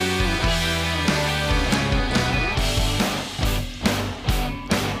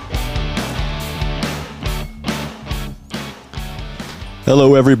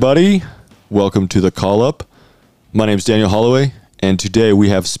Hello, everybody. Welcome to the Call Up. My name is Daniel Holloway, and today we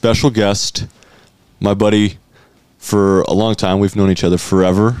have special guest, my buddy for a long time. We've known each other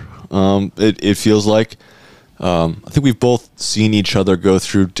forever. It feels like. I think we've both seen each other go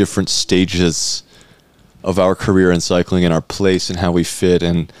through different stages of our career in cycling and our place and how we fit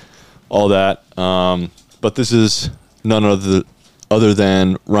and all that. But this is none other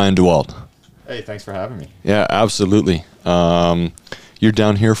than Ryan Dewald. Hey, thanks for having me. Yeah, absolutely. You're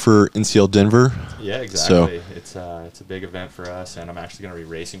down here for NCL Denver. Yeah, exactly. So, it's a big event for us, and I'm actually going to be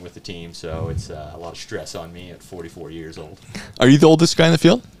racing with the team, so it's a lot of stress on me at 44 years old. Are you the oldest guy in the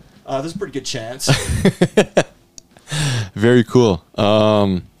field? There's a pretty good chance. Very cool.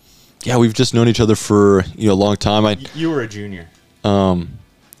 Yeah, we've just known each other for a long time. You were a junior. And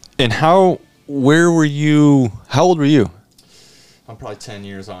where were you? How old were you? I'm probably 10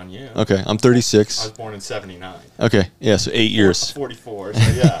 years on you. Okay, I'm 36. I was born in 79. Okay, yeah, so 8 years. 44, so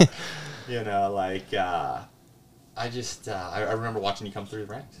yeah. I remember watching you come through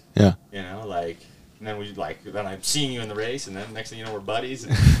the ranks. Yeah. And then I'm seeing you in the race, and then next thing you know, we're buddies,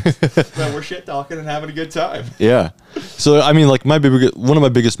 and then we're shit talking and having a good time. Yeah. So I mean, like one of my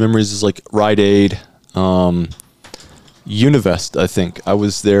biggest memories is like Rite Aid, Univest. I think I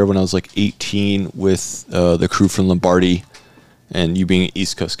was there when I was like 18 with the crew from Lombardi, and you being an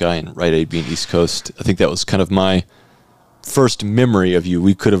East Coast guy and Rite Aid being East Coast. I think that was kind of my first memory of you.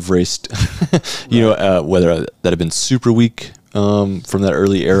 We could have raced, whether that had been Super Week from that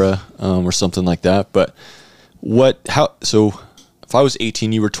early era or something like that. But so if I was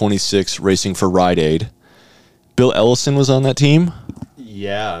 18, you were 26 racing for Rite Aid. Bill Ellison was on that team?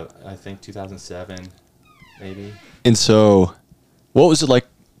 Yeah, I think 2007, maybe. And so what was it like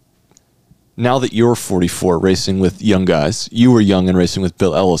now that you're 44 racing with young guys? You were young and racing with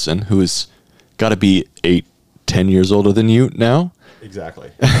Bill Ellison, who has got to be 10 years older than you now?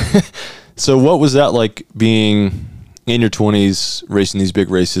 Exactly. So what was that like being in your 20s racing these big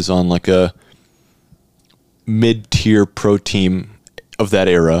races on like a mid-tier pro team of that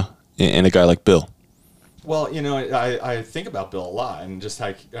era and a guy like Bill? Well, I think about Bill a lot, and just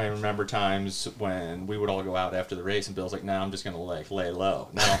like I remember times when we would all go out after the race, and Bill's like, "No, I'm just gonna lay low."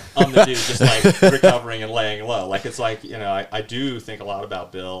 Now I'm the dude just like recovering and laying low. Like it's like I do think a lot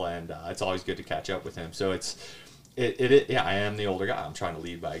about Bill, and it's always good to catch up with him. So I am the older guy. I'm trying to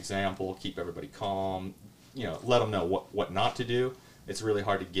lead by example, keep everybody calm, let them know what not to do. It's really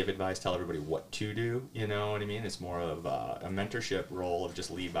hard to give advice, tell everybody what to do. You know what I mean? It's more of a mentorship role of just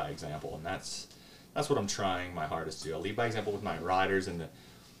lead by example, and that's what I'm trying my hardest to do. I lead by example with my riders and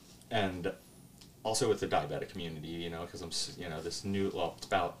also with the diabetic community, because I'm, it's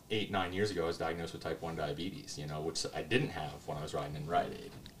about 8-9 years ago I was diagnosed with type 1 diabetes, which I didn't have when I was riding in Rite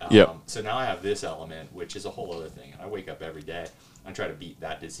Aid. Yep. So now I have this element, which is a whole other thing. And I wake up every day and try to beat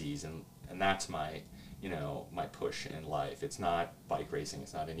that disease, and that's my, my push in life. It's not bike racing.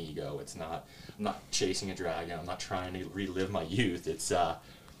 It's not an ego. I'm not chasing a dragon. I'm not trying to relive my youth. It's,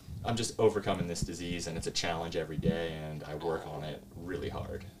 I'm just overcoming this disease, and it's a challenge every day, and I work on it really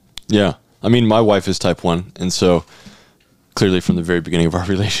hard. Yeah. I mean, my wife is type 1, and so clearly from the very beginning of our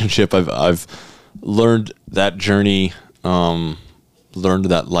relationship, I've learned that journey, learned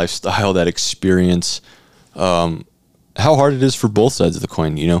that lifestyle, that experience, how hard it is for both sides of the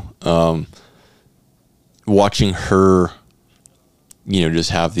coin, watching her, just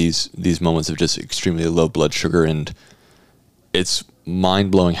have these moments of just extremely low blood sugar, and it's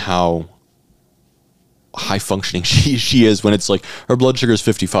mind-blowing how high functioning she is when it's like her blood sugar is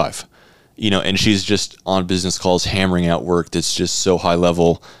 55, and she's just on business calls hammering out work that's just so high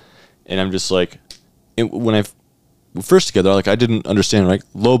level. And I'm just like, when I first together, like I didn't understand, like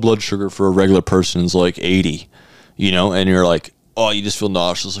low blood sugar for a regular person is like 80, and you're like, oh, you just feel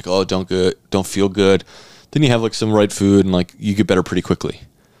nauseous, like, oh, don't feel good. Then you have like some right food and like you get better pretty quickly.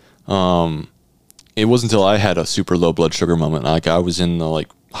 It wasn't until I had a super low blood sugar moment. Like I was in the like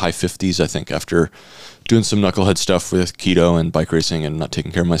high 50s, I think, after doing some knucklehead stuff with keto and bike racing and not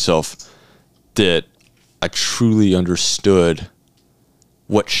taking care of myself, that I truly understood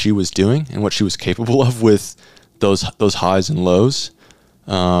what she was doing and what she was capable of with those highs and lows.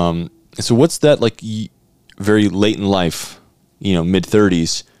 So what's that like very late in life, mid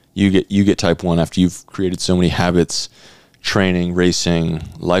 30s, you get type 1 after you've created so many habits, training, racing,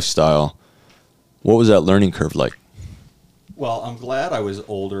 lifestyle. What was that learning curve like? Well, I'm glad I was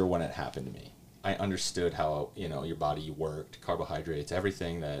older when it happened to me. I understood how, your body worked, carbohydrates,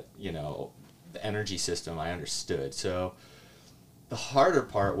 everything that, the energy system, I understood. So the harder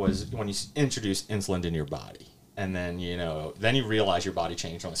part was when you introduce insulin into your body. And then, then you realize your body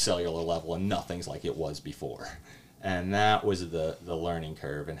changed on a cellular level and nothing's like it was before. And that was the learning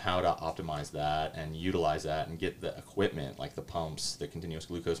curve, and how to optimize that and utilize that and get the equipment like the pumps, the continuous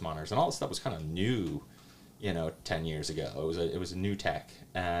glucose monitors, and all this stuff was kind of new, 10 years ago. It was a new tech,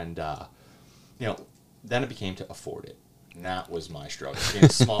 and then it became to afford it. And that was my struggle. Being a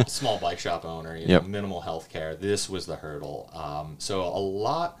small bike shop owner, minimal health care. This was the hurdle. So a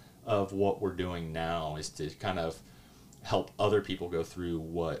lot of what we're doing now is to kind of help other people go through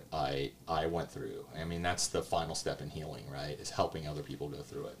what I went through. I mean, that's the final step in healing, right? Is helping other people go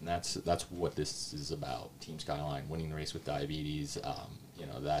through it, and that's what this is about. Team Skyline, winning the race with diabetes.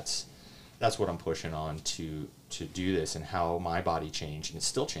 That's what I'm pushing on to do this, and how my body changed, and it's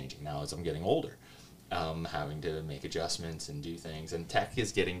still changing now as I'm getting older. Having to make adjustments and do things, and tech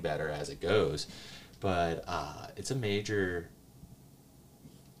is getting better as it goes, but it's a major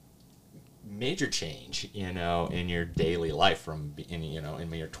change, in your daily life. From in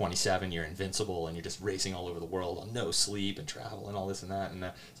you're 27, you're invincible, and you're just racing all over the world on no sleep and travel and all this and that, and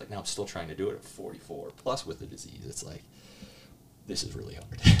it's like now I'm still trying to do it at 44 plus with the disease. It's like, this is really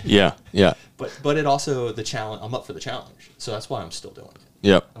hard. Yeah. But it also, the challenge, I'm up for the challenge, so that's why I'm still doing it.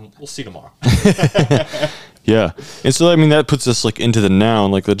 Yep. We'll see tomorrow. Yeah. And so, I mean, that puts us like into the now,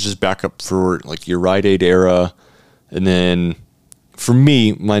 and like, let's just back up for like your Rite Aid era. And then for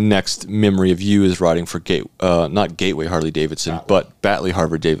me, my next memory of you is riding for not Gateway Harley Davidson, but Batley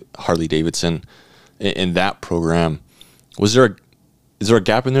Harley Davidson in that program. Is there a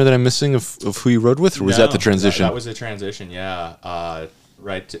gap in there that I'm missing of who you rode with, or was that the transition? That was the transition, yeah.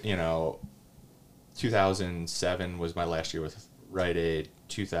 2007 was my last year with Rite Aid.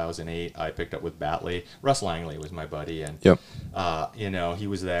 2008, I picked up with Batley. Russ Langley was my buddy, and he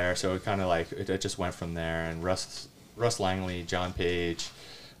was there, so it kind of like it just went from there. And Russ Langley, John Page,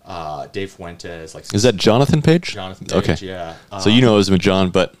 Dave Fuentes, like, is that Jonathan Page? Jonathan Page, okay. Yeah. So it was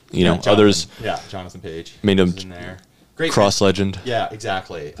John, but others. Yeah, Jonathan Page made him in there. Great cross legend. Yeah,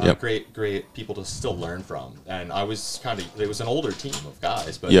 exactly. Great people to still learn from. And I was it was an older team of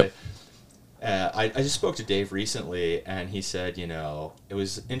guys, but I just spoke to Dave recently, and he said, it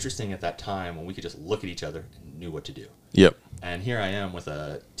was interesting at that time when we could just look at each other and knew what to do. Yep. And here I am with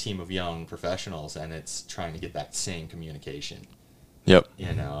a team of young professionals, and it's trying to get that same communication. Yep.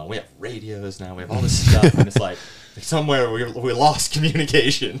 We have radios now, we have all this stuff, and it's like somewhere we lost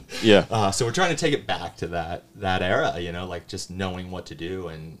communication. Yeah. So we're trying to take it back to that era, like just knowing what to do.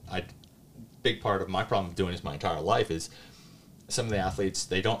 And big part of my problem of doing this my entire life is some of the athletes,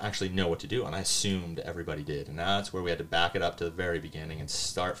 they don't actually know what to do, and I assumed everybody did, and that's where we had to back it up to the very beginning and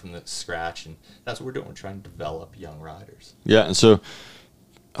start from the scratch, and that's what we're doing. We're trying to develop young riders. Yeah, and so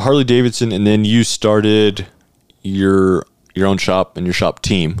Harley Davidson, and then you started your own shop and your shop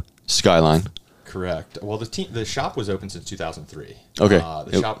team, Skyline. Correct. Well, the shop was open since 2003. Okay.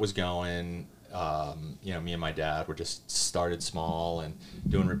 The shop was going. Me and my dad were just started small and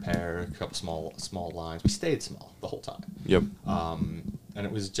doing repair, a couple small lines. We stayed small the whole time. Yep. And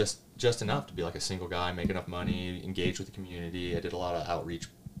it was just enough to be like a single guy, make enough money, engage with the community. I did a lot of outreach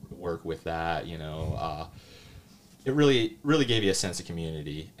work with that. It really gave you a sense of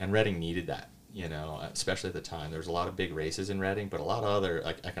community, and Reading needed that. Especially at the time, there was a lot of big races in Reading, but a lot of other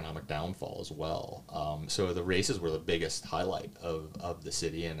like economic downfall as well. So the races were the biggest highlight of the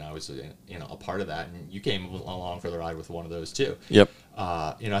city, and I was a part of that. And you came along for the ride with one of those too. Yep.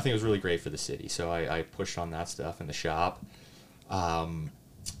 I think it was really great for the city, so I pushed on that stuff in the shop. And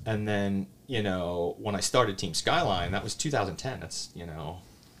then when I started Team Skyline, that was 2010. That's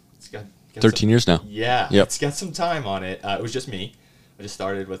it's got 13 years now. Yeah. Yep. It's got some time on it. It was just me. I just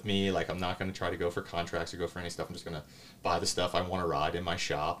started with me. Like, I'm not going to try to go for contracts or go for any stuff. I'm just going to buy the stuff I want to ride in my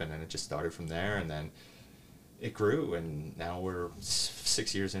shop, and then it just started from there, and then it grew, and now we're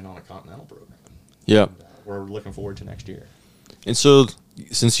 6 years in on a Continental program. Yeah. And, we're looking forward to next year. And so,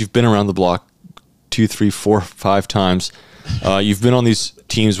 since you've been around the block 2, 3, 4, 5 times, you've been on these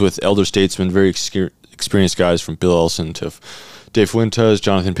teams with elder statesmen, very experienced guys, from Bill Elson to Dave Fuentes,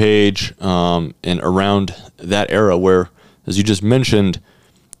 Jonathan Page, and around that era where, as you just mentioned,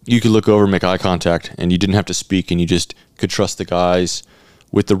 you could look over, make eye contact, and you didn't have to speak, and you just could trust the guys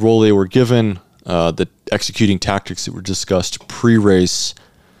with the role they were given, the executing tactics that were discussed pre-race.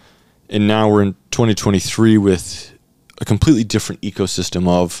 And now we're in 2023 with a completely different ecosystem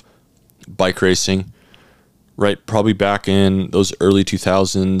of bike racing, right? Probably back in those early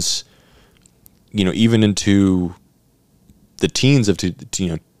 2000s, even into the teens of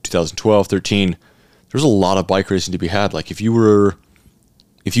 2012, 13, there's a lot of bike racing to be had. Like if you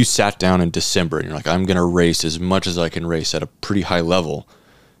sat down in December and you're like, I'm going to race as much as I can race at a pretty high level,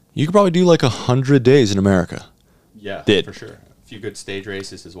 you could probably do like 100 days in America. Yeah, Did. for sure. few good stage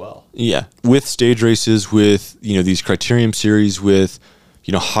races as well. Yeah, with stage races, with these criterium series, with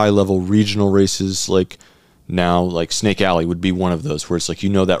high level regional races, like now like Snake Alley would be one of those where it's like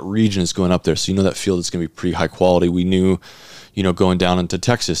that region is going up there, so that field is going to be pretty high quality. We knew going down into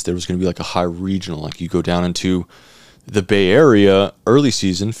Texas there was going to be like a high regional, like you go down into the Bay Area early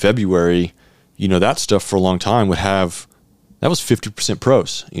season February, that stuff for a long time that was 50%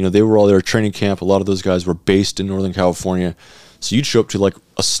 pros. They were all there at training camp. A lot of those guys were based in Northern California. So you'd show up to like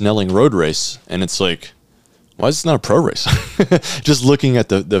a Snelling road race, and it's like, why is this not a pro race? Just looking at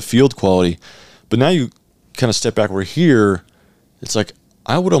the field quality. But now you kind of step back, we're here, it's like,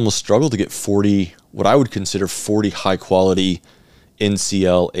 I would almost struggle to get 40, what I would consider 40 high quality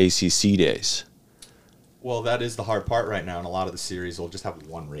NCL ACC days. Well, that is the hard part right now, and a lot of the series will just have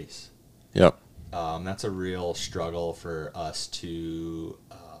one race. Yep. That's a real struggle for us to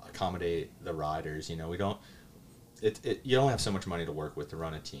accommodate the riders. You don't have so much money to work with to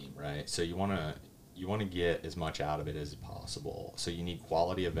run a team, right? So you want to get as much out of it as possible. So you need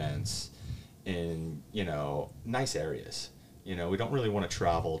quality events in nice areas. We don't really want to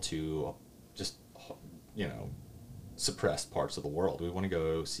travel to just suppressed parts of the world. We want to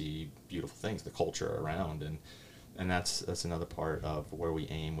go see beautiful things, the culture around, and that's another part of where we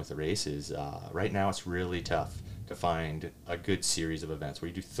aim with the races. Right now, it's really tough to find a good series of events where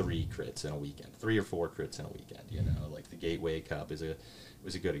you do 3 crits in a weekend, 3 or 4 crits in a weekend. Like the Gateway Cup was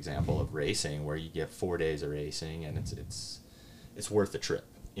a good example of racing where you get 4 days of racing, and it's worth the trip.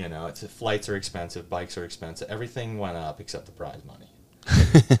 Flights are expensive, bikes are expensive, everything went up except the prize money.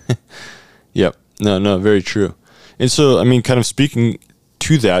 Yep. No, very true. And so, I mean, kind of speaking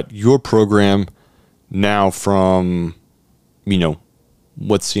to that, your program now from,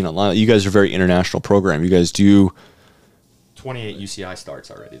 what's seen online, you guys are a very international program. You guys do 28 UCI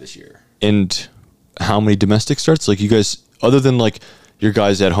starts already this year. And how many domestic starts? Like you guys, other than like your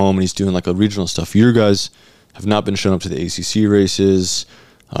guys at home and he's doing like a regional stuff, your guys have not been shown up to the ACC races.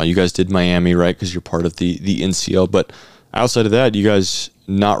 You guys did Miami, right? Because you're part of the NCL. But outside of that, you guys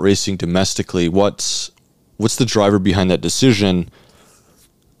not racing domestically. What's the driver behind that decision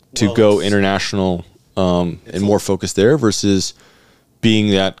to go international and more focused there versus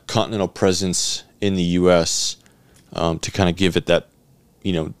being that continental presence in the U.S. To kind of give it that,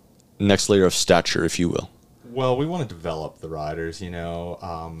 next layer of stature, if you will? Well, we want to develop the riders,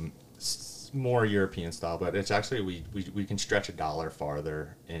 more European style, but it's actually we can stretch $1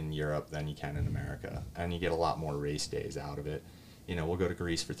 farther in Europe than you can in America, and you get a lot more race days out of it. We'll go to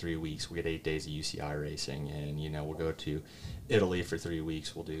Greece for 3 weeks. We get 8 days of UCI racing, and we'll go to Italy for 3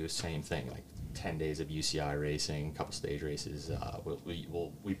 weeks. We'll do the same thing, like 10 days of UCI racing, a couple stage races.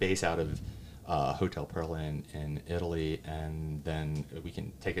 We base out of Hotel Perla in Italy, and then we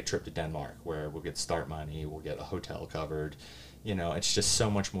can take a trip to Denmark where we'll get start money, we'll get a hotel covered. It's just so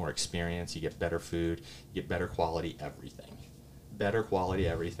much more experience. You get better food, you get better quality everything,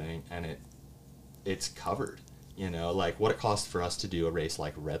 and it's covered. Like what it costs for us to do a race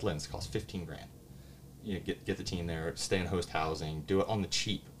like Redlands costs $15,000. Get the team there, stay in host housing, do it on the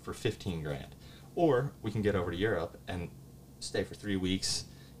cheap for $15,000. Or we can get over to Europe and stay for 3 weeks,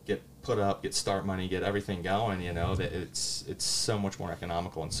 get put up, get start money, get everything going. That it's so much more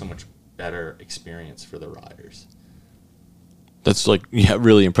economical and so much better experience for the riders. That's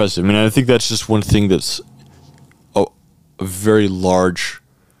really impressive. I mean, I think that's just one thing that's a very large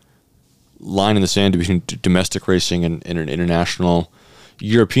line in the sand between domestic racing and an international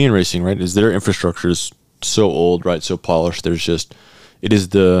European racing, right? Is their infrastructure is so old, right? So polished. It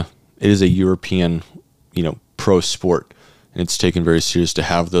is a European, pro sport, and it's taken very serious to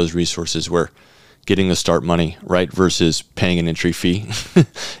have those resources where getting the start money, right, versus paying an entry fee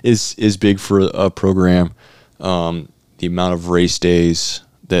is big for a program. The amount of race days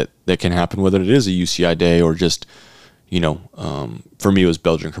that can happen, whether it is a UCI day or just, for me it was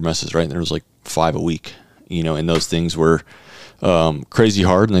Belgian Kermesses, right? And there was like 5 a week, and those things were crazy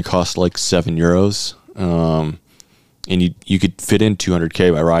hard, and they cost like €7. And you could fit in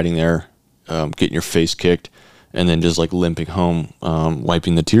 200K by riding there, getting your face kicked, and then just like limping home,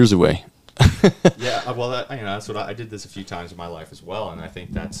 wiping the tears away. Yeah, well, that's what I did this a few times in my life as well, and I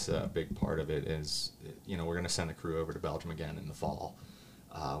think that's a big part of it. Is we're going to send a crew over to Belgium again in the fall.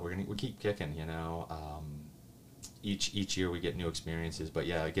 We keep kicking, Each year we get new experiences, but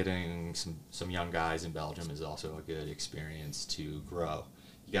yeah, getting some young guys in Belgium is also a good experience to grow.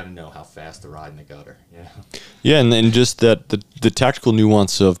 You got to know how fast to ride in the gutter. Yeah, and then just that the tactical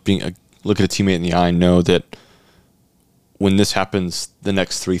nuance of being look at a teammate in the eye, and know that when this happens, the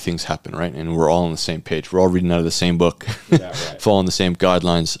next 3 things happen, right? And we're all on the same page. We're all reading out of the same book, yeah, right. Following the same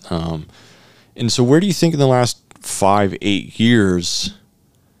guidelines. And so where do you think in the last 5, 8 years,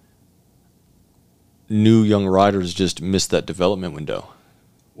 new young riders just miss that development window.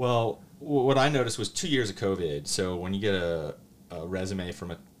 Well, what I noticed was 2 years of COVID. So when you get a resume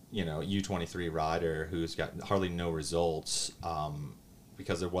from a U23 rider who's got hardly no results,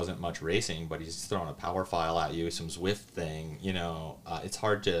 because there wasn't much racing, but he's throwing a power file at you, some Zwift thing, it's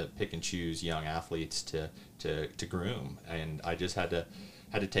hard to pick and choose young athletes to groom. And I just had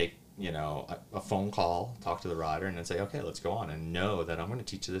to take a phone call, talk to the rider, and then say, okay, let's go on, and know that I'm going to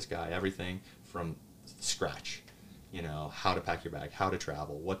teach this guy everything from scratch. How to pack your bag, how to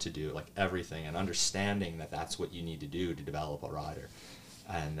travel, what to do, like everything, and understanding that that's what you need to do to develop a rider.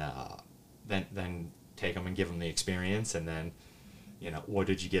 And then take them and give them the experience, and then, what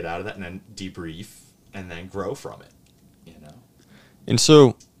did you get out of that, and then debrief, and then grow from it, And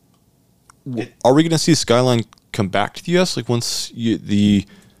so, are we going to see Skyline come back to the U.S.? Like once the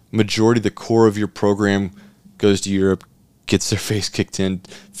majority, the core of your program goes to Europe, gets their face kicked in,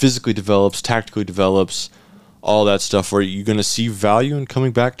 physically develops, tactically develops, all that stuff. Are you going to see value in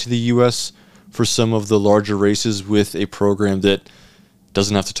coming back to the U.S. for some of the larger races with a program that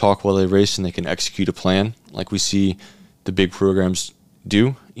doesn't have to talk while they race and they can execute a plan like we see the big programs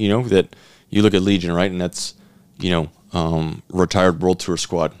do? That you look at Legion, right? And that's, retired World Tour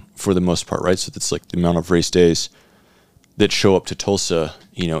squad for the most part, right? So that's like the amount of race days that show up to Tulsa,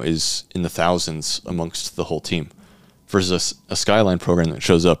 is in the thousands amongst the whole team, versus a Skyline program that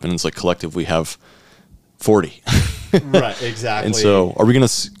shows up and it's like collective we have 40. Right, exactly. And so are we going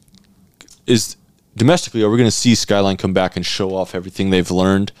to domestically, are we going to see Skyline come back and show off everything they've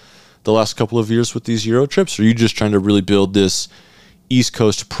learned the last couple of years with these Euro trips? Or are you just trying to really build this East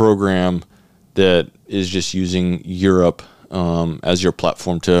Coast program that is just using Europe as your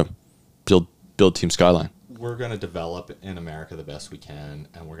platform to build Team Skyline? We're going to develop in America the best we can,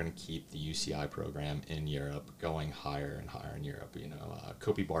 and we're going to keep the UCI program in Europe going higher and higher in Europe.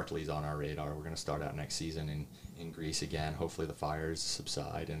 Kopi Bartley's on our radar. We're going to start out next season in Greece again. Hopefully the fires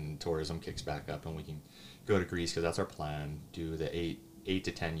subside and tourism kicks back up, and we can go to Greece, because that's our plan. Do the 8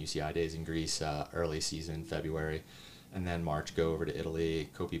 to 10 UCI days in Greece early season, February, and then March go over to Italy,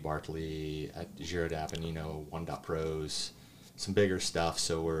 Kopi Bartley at Giro d'Appennino, 1.pros, some bigger stuff.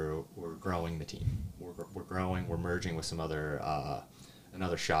 So we're growing the team. We're growing. We're merging with some other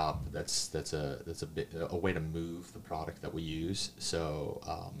another shop. That's a way to move the product that we use. So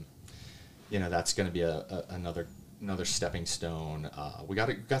that's going to be another stepping stone. We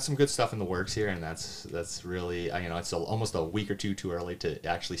got some good stuff in the works here, and that's really it's almost a week or two too early to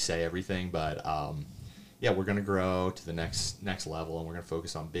actually say everything, but we're going to grow to the next level, and we're going to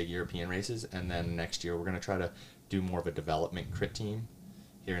focus on big European races, and then next year we're going to try to do more of a development crit team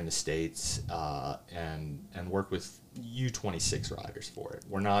here in the States, and work with U26 riders for it.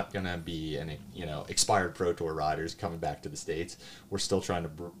 We're not going to be expired Pro Tour riders coming back to the States. We're still trying to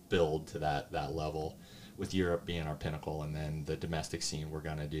build to that level, with Europe being our pinnacle, and then the domestic scene we're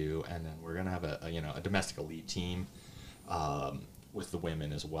going to do, and then we're going to have a domestic elite team with the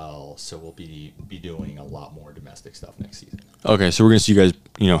women as well. So we'll be doing a lot more domestic stuff next season. Okay, so we're going to see you guys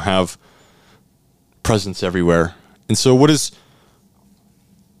have presence everywhere. And so what does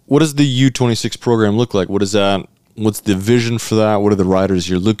the U26 program look like? What is that? What's the vision for that? What are the riders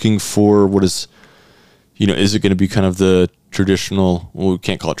you're looking for? What is is it going to be kind of the traditional, well, we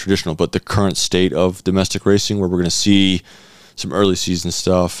can't call it traditional, but the current state of domestic racing, where we're going to see some early season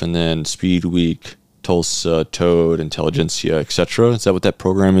stuff, and then Speed Week, Tulsa, Toad, Intelligentsia, etc.? Is that what that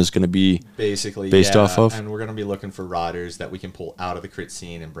program is going to be basically based off of? And we're going to be looking for riders that we can pull out of the crit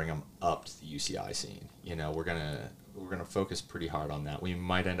scene and bring them up to the UCI scene. We're going to focus pretty hard on that. We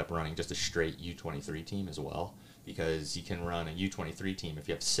might end up running just a straight U23 team as well, because you can run a U23 team if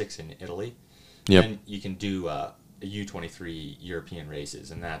you have 6 in Italy. Yep. Then you can do a U23 European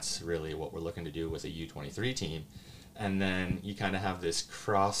races, and that's really what we're looking to do with a U23 team. And then you kind of have this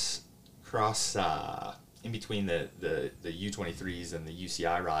cross in between the U23s and the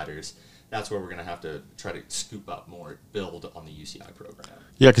UCI riders. That's where we're going to have to try to scoop up more, build on the UCI program.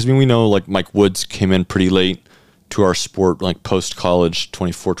 Yeah, because we know like Mike Woods came in pretty late to our sport, like post-college,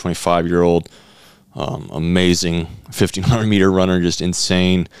 24, 25-year-old, amazing 1,500 meter runner, just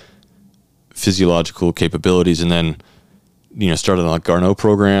insane physiological capabilities, and then started on the Garneau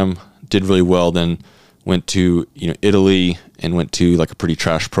program, did really well, then went to Italy and went to like a pretty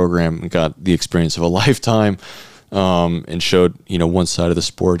trash program and got the experience of a lifetime, and showed one side of the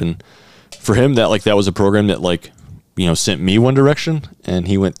sport. And for him, that was a program that sent me one direction, and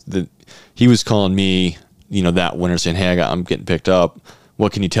he was calling me that winter saying, hey, I'm getting picked up,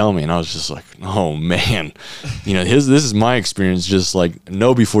 what can you tell me? And I was just like, oh man, this is my experience, just like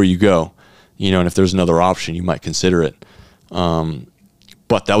know before you go. and if there's another option, you might consider it.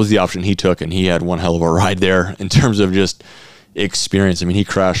 But that was the option he took, and he had one hell of a ride there in terms of just experience. I mean, he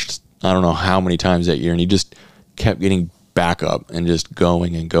crashed, I don't know how many times that year, and he just kept getting back up and just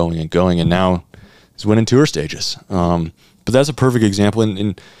going and going and going, and now he's winning tour stages. But that's a perfect example.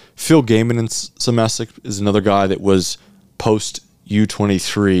 And Phil Gaiman in Semesic is another guy that was post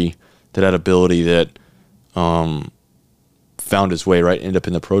U23 that had ability that found his way, right, ended up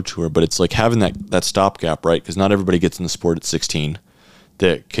in the Pro Tour. But it's like having that stopgap, right, because not everybody gets in the sport at 16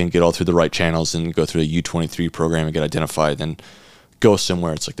 that can get all through the right channels and go through the U23 program and get identified, then go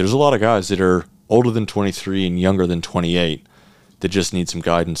somewhere. It's like there's a lot of guys that are older than 23 and younger than 28 that just need some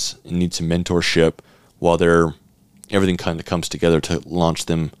guidance and need some mentorship while everything kind of comes together to launch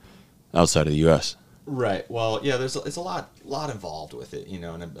them outside of the U.S. Right. Well, yeah, it's a lot involved with it,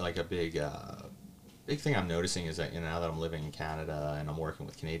 and like a big thing I'm noticing is that now that I'm living in Canada and I'm working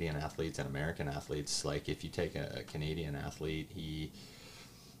with Canadian athletes and American athletes, like if you take a Canadian athlete, he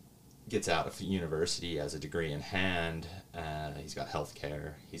gets out of university as a degree in hand, he's got health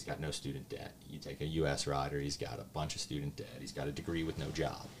care, he's got no student debt. You take a U.S. rider, he's got a bunch of student debt, he's got a degree with no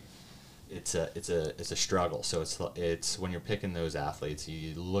job. It's a struggle. So it's when you're picking those athletes,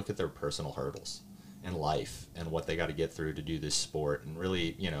 you look at their personal hurdles in life and what they got to get through to do this sport, and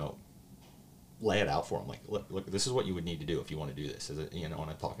really, lay it out for them. Like, look, this is what you would need to do if you want to do this. When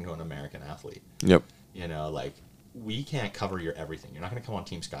I'm talking to an American athlete. Yep. Like, we can't cover your everything. You're not going to come on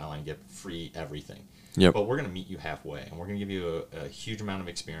Team Skyline and get free everything. Yep. But we're going to meet you halfway, and we're going to give you a huge amount of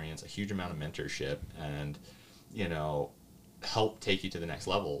experience, a huge amount of mentorship, and help take you to the next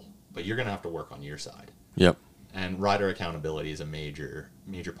level. But you're going to have to work on your side. Yep. And rider accountability is a major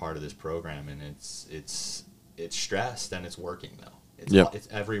part of this program, and it's stressed and it's working though. It's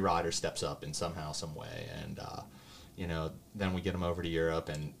every rider steps up in somehow, some way, and then we get them over to Europe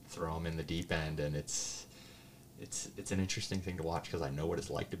and throw them in the deep end, and it's an interesting thing to watch because I know what it's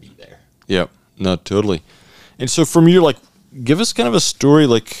like to be there. Yep. No, totally. And so from you, like, give us kind of a story,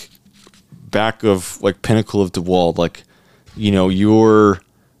 like, back of, like, Pinnacle of Dewald, like,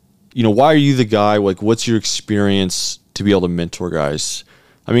 why are you the guy? Like, what's your experience to be able to mentor guys?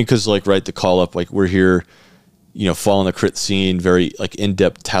 I mean, because, like, right, the call up, like, we're here, following the crit scene, very, like,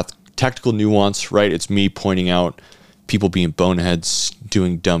 in-depth tactical nuance, right? It's me pointing out people being boneheads,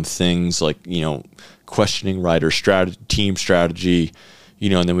 doing dumb things, like, questioning rider team strategy,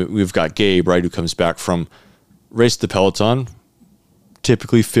 and then we've got Gabe, right, who comes back from race the Peloton,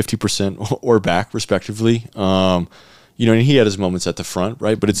 typically 50% or back, respectively. And he had his moments at the front,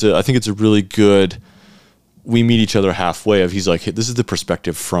 right? But I think it's a really good, we meet each other halfway of, he's like, hey, this is the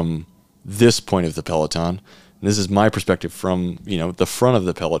perspective from this point of the Peloton, and this is my perspective from, the front of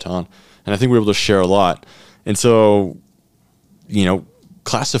the Peloton. And I think we're able to share a lot. And so,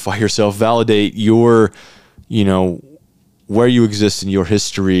 classify yourself, validate your, where you exist in your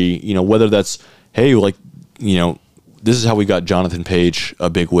history, whether that's, hey, like, this is how we got Jonathan Page a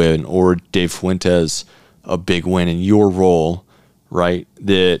big win, or Dave Fuentes a big win in your role, right?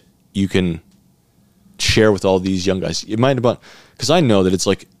 That you can share with all these young guys. It might have, because I know that it's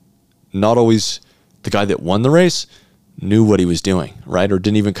like not always the guy that won the race knew what he was doing, right? Or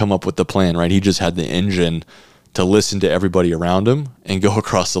didn't even come up with the plan, right? He just had the engine to listen to everybody around him and go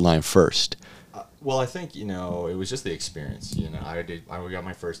across the line first. Well, I think, it was just the experience. I got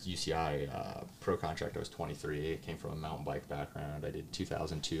my first UCI pro contract. I was 23. I came from a mountain bike background. I did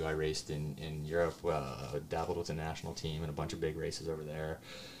 2002. I raced in Europe, dabbled with the national team and a bunch of big races over there.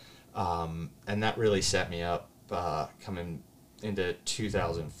 And that really set me up coming into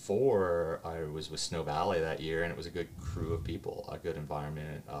 2004. I was with Snow Valley that year, and it was a good crew of people, a good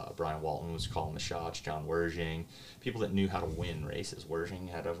environment. Brian Walton was calling the shots, John Werjing, people that knew how to win races. Werjing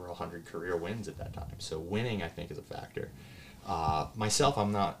had over 100 career wins at that time, so winning, I think, is a factor. Myself,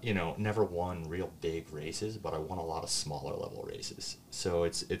 I'm not, never won real big races, but I won a lot of smaller level races. So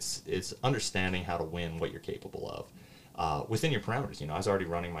it's understanding how to win what you're capable of. Within your parameters, I was already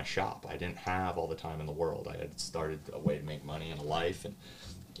running my shop. I didn't have all the time in the world. I had started a way to make money in a life, and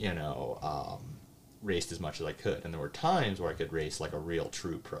raced as much as I could. And there were times where I could race like a real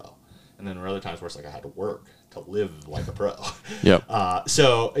true pro, and then there were other times where it's like I had to work to live like a pro. Yep.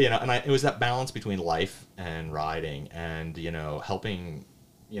 So it was that balance between life and riding, and helping.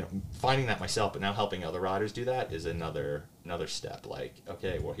 Finding that myself, but now helping other riders do that is another step. Like,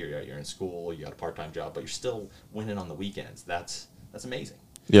 okay, well, here you are, you're in school, you got a part-time job, but you're still winning on the weekends. That's amazing.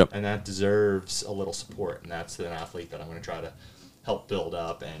 Yep. And that deserves a little support, and that's an athlete that I'm going to try to help build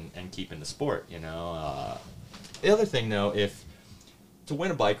up and keep in the sport. The other thing, though, to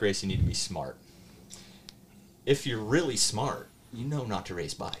win a bike race, you need to be smart. If you're really smart, not to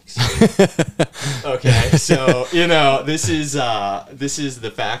race bikes. Okay, so this is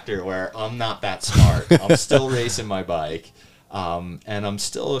the factor where I'm not that smart. I'm still racing my bike, and I'm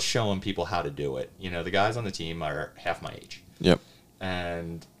still showing people how to do it. The guys on the team are half my age. Yep.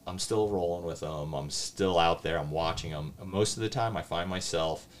 And I'm still rolling with them. I'm still out there. I'm watching them. Most of the time, I find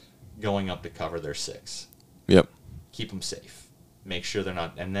myself going up to cover their six. Yep. Keep them safe. Make sure they're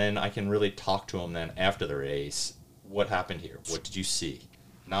not. And then I can really talk to them then after the race. What happened here? What did you see?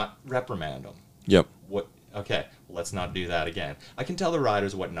 Not reprimand them. Yep. Okay, let's not do that again. I can tell the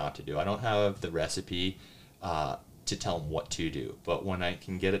riders what not to do. I don't have the recipe to tell them what to do. But when I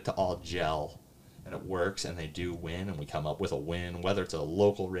can get it to all gel and it works and they do win and we come up with a win, whether it's a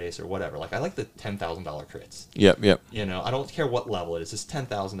local race or whatever. Like, I like the $10,000 crits. Yep. I don't care what level it is. It's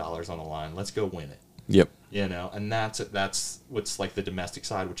 $10,000 on the line. Let's go win it. Yep. And that's what's like the domestic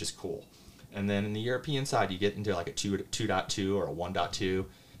side, which is cool. And then in the European side, you get into like a 2.2 or a 1.2.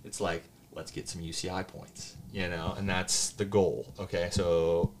 It's like, let's get some UCI points, and that's the goal. Okay,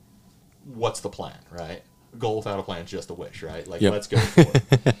 so what's the plan, right? Goal without a plan is just a wish, right? Like, Let's go for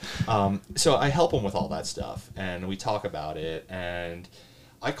it. So I help them with all that stuff, and we talk about it, and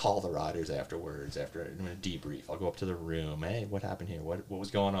I call the riders afterwards, after I'm going to debrief. I'll go up to the room. Hey, what happened here? What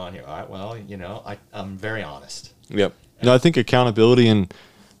was going on here? All right, well, I'm very honest. Yep. No, I think accountability and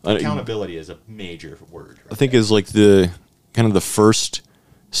accountability is a major word. I think is like the kind of the first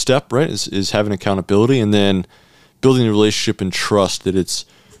step, right? Is having accountability, and then building a relationship and trust that it's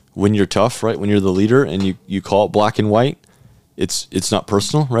when you're tough, right? When you're the leader and you call it black and white, it's not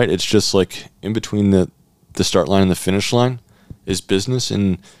personal, right? It's just like in between the start line and the finish line is business,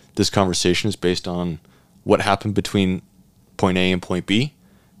 and this conversation is based on what happened between point A and point B,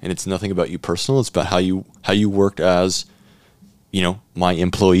 and it's nothing about you personal. It's about how you worked as my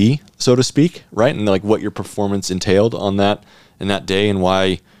employee, so to speak, right? And like what your performance entailed on that day, and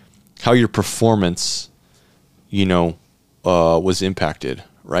how your performance, was impacted,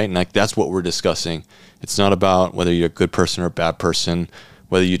 right? And like that's what we're discussing. It's not about whether you're a good person or a bad person,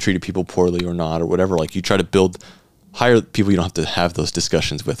 whether you treated people poorly or not, or whatever. Like, you try to hire people you don't have to have those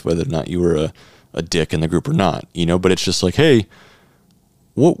discussions with, whether or not you were a dick in the group or not, But it's just like, hey,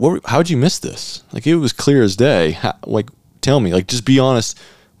 how'd you miss this? Like, it was clear as day. Tell me, like, just be honest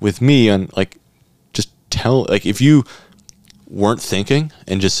with me, and like, just tell, like, if you weren't thinking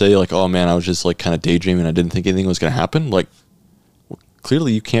and just say like, oh man, I was just like kind of daydreaming, I didn't think anything was going to happen. Like,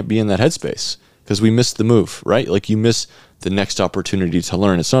 clearly you can't be in that headspace because we missed the move, right? Like, you miss the next opportunity to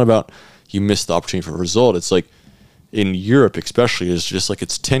learn. It's not about you missed the opportunity for a result. It's like in Europe, especially, it's just like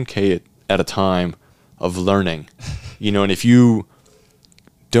it's 10K at a time of learning, and if you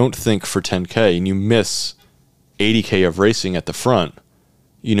don't think for 10K and you miss 80K of racing at the front,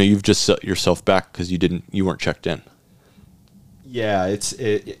 you've just set yourself back because you weren't checked in. Yeah, it's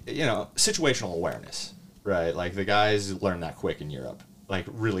situational awareness, right? Like, the guys learn that quick in Europe, like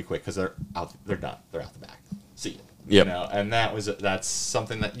really quick, because they're done, they're out the back. See you. Yep. And that's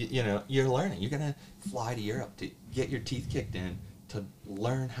something that you're learning. You're gonna fly to Europe to get your teeth kicked in to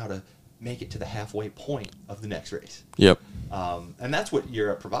learn how to make it to the halfway point of the next race. Yep. And that's what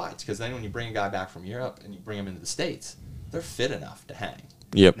Europe provides, because then when you bring a guy back from Europe and you bring him into the States, they're fit enough to hang.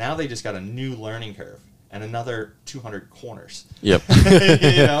 Yep. Now they just got a new learning curve and another 200 corners. Yep.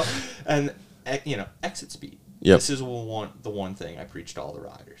 And exit speed. Yep. This is the one thing I preach to all the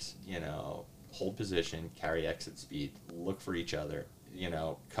riders. Hold position, carry exit speed, look for each other.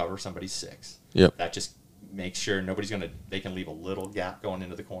 Cover somebody's six. Yep. That just makes sure they can leave a little gap going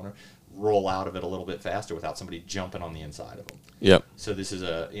into the corner, roll out of it a little bit faster without somebody jumping on the inside of them. Yep. So this is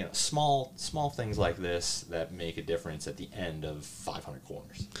small things like this that make a difference at the end of 500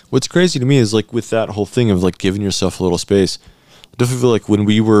 corners. What's crazy to me is like with that whole thing of like giving yourself a little space, I definitely feel like when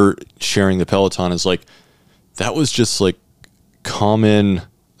we were sharing the Peloton is like, that was just like common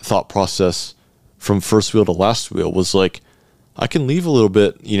thought process from first wheel to last wheel was like, I can leave a little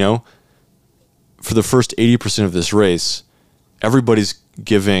bit, for the first 80% of this race, everybody's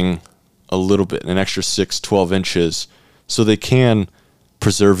giving a little bit, an extra 12 inches, so they can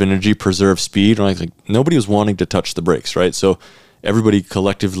preserve energy, preserve speed. Like nobody was wanting to touch the brakes, right? So everybody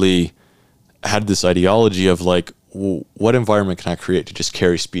collectively had this ideology of like, well, what environment can I create to just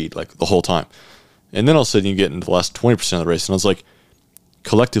carry speed like the whole time? And then all of a sudden you get into the last 20% of the race, and I was like,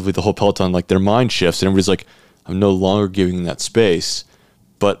 collectively the whole Peloton, like their mind shifts, and everybody's like, I'm no longer giving that space,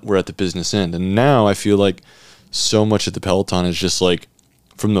 but we're at the business end. And now I feel like so much of the Peloton is just like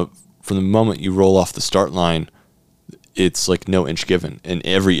from the moment you roll off the start line, it's like no inch given, and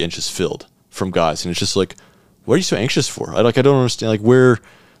every inch is filled from guys. And it's just like, what are you so anxious for? I don't understand. Like where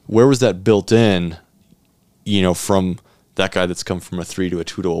was that built in, from that guy that's come from a 3 to a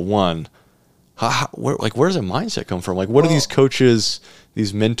 2 to a 1. Where does that mindset come from? Like, what are these coaches,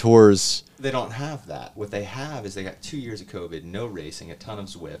 these mentors? They don't have that. What they have is they got 2 years of COVID, no racing, a ton of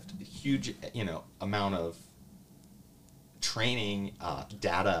Zwift, a huge, amount of training,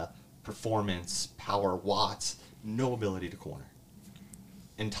 data, performance, power, watts, no ability to corner.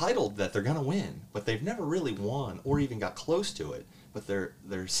 Entitled that they're going to win, but they've never really won or even got close to it. But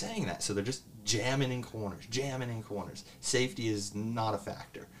they're saying that, so they're just jamming in corners. Safety is not a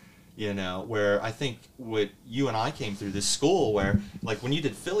factor. Where I think what you and I came through this school where, like, when you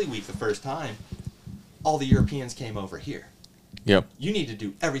did Philly Week the first time, all the Europeans came over here. Yep. You need to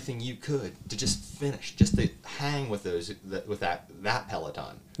do everything you could to just finish, just to hang with that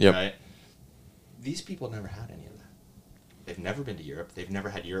peloton. Yep. Right? These people never had any of that. They've never been to Europe. They've never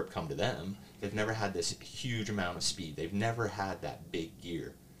had Europe come to them. They've never had this huge amount of speed. They've never had that big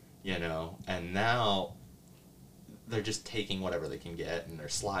gear, and now they're just taking whatever they can get and they're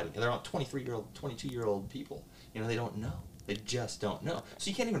sliding. They're on 23-year-old, 22-year-old people. They don't know. They just don't know. So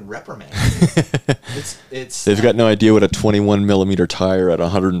you can't even reprimand them. They've got no idea what a 21 millimeter tire at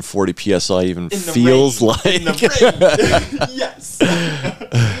 140 psi even feels like. In the rain. Yes.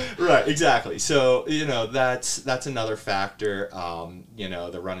 Right, exactly. So, that's another factor.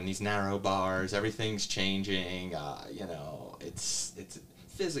 They're running these narrow bars. Everything's changing. It's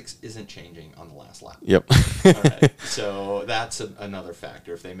physics isn't changing on the last lap. Yep. All right. So that's another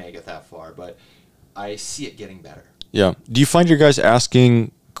factor if they make it that far. But I see it getting better. Yeah. Do you find your guys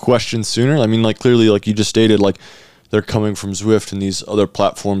asking questions sooner? I mean, like, clearly, like you just stated, like, they're coming from Zwift and these other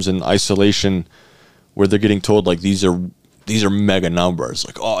platforms in isolation where they're getting told, like, these are mega numbers.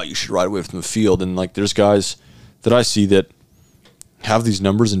 Like, oh, you should ride away from the field. And, like, there's guys that I see that have these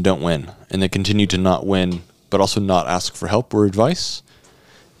numbers and don't win. And they continue to not win, but also not ask for help or advice.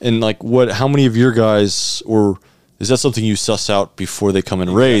 And, like, how many of your guys, or is that something you suss out before they come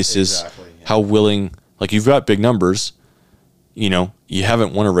and race, is how willing, like, you've got big numbers, you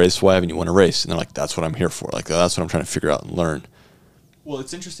haven't won a race, why haven't you won a race? And they're like, that's what I'm here for. Like, that's what I'm trying to figure out and learn. Well,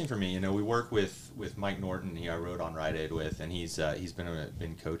 it's interesting for me. We work with Mike Norton, I rode on Rite Aid with, and he's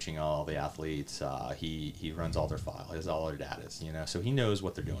been coaching all the athletes. He runs all their file, he has all their data, so he knows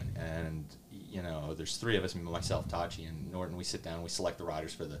what they're doing. And there's three of us, myself, Tachi, and Norton. We sit down and we select the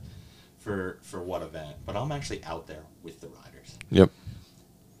riders for what event. But I'm actually out there with the riders. Yep.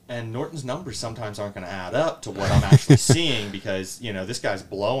 And Norton's numbers sometimes aren't going to add up to what I'm actually seeing because, this guy's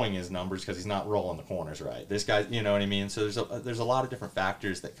blowing his numbers because he's not rolling the corners right. This guy, you know what I mean? So there's a lot of different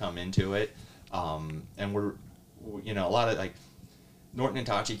factors that come into it. And we're, a lot of, like, Norton and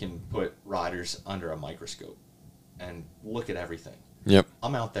Tachi can put riders under a microscope and look at everything. Yep.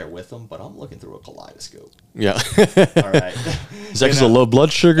 I'm out there with them, but I'm looking through a kaleidoscope. Yeah. All right. Is that because of low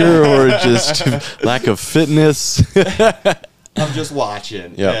blood sugar or just lack of fitness? I'm just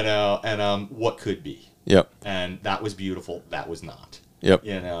watching, yep. And what could be. Yep. And that was beautiful. That was not. Yep.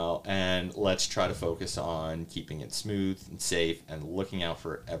 And let's try to focus on keeping it smooth and safe and looking out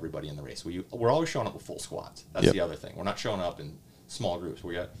for everybody in the race. We're always showing up with full squads. That's yep. the other thing. We're not showing up in small groups.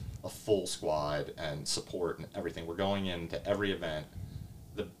 We got a full squad and support and everything. We're going into every event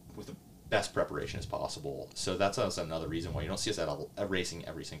with the best preparation as possible. So that's also another reason why you don't see us at racing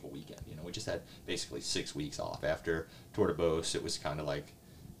every single weekend. We just had basically 6 weeks off. After Tour de Beauce, it was kind of like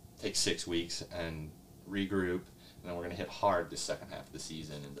take 6 weeks and regroup, and then we're going to hit hard the second half of the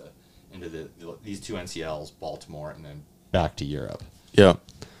season into these two NCLs, Baltimore, and then back to Europe. Yeah.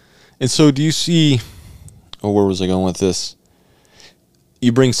 And so do you see, where was I going with this?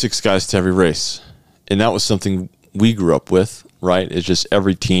 You bring 6 guys to every race, and that was something we grew up with, right? It's just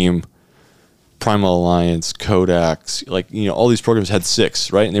every team, Primal Alliance, Kodaks, all these programs had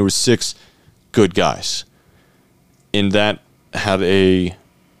 6, right? And there were 6 good guys. And that had a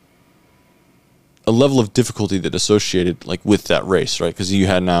level of difficulty that associated with that race, right? Because you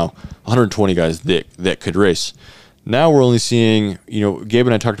had now 120 guys that could race. Now we're only seeing, Gabe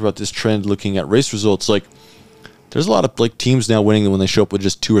and I talked about this trend looking at race results. There's a lot of teams now winning when they show up with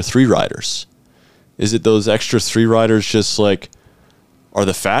just 2 or 3 riders. Is it those extra 3 riders just are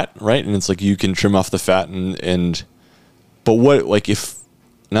the fat, right? And it's you can trim off the fat but what, if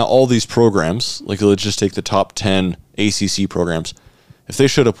now all these programs, let's just take the top 10 ACC programs, if they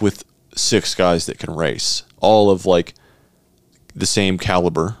showed up with 6 guys that can race, all of the same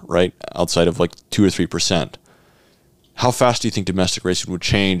caliber, right? Outside of 2 or 3%, how fast do you think domestic racing would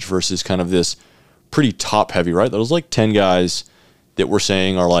change versus kind of this pretty top heavy, right? Those 10 guys that we're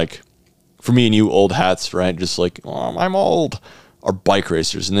saying are for me and you, old hats, right? Just I'm old, are bike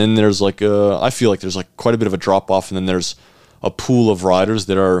racers. And then there's I feel like there's quite a bit of a drop off, and then there's a pool of riders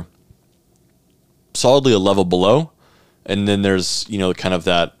that are solidly a level below, And then there's, kind of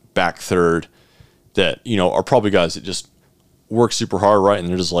that back third that, are probably guys that just work super hard, right? And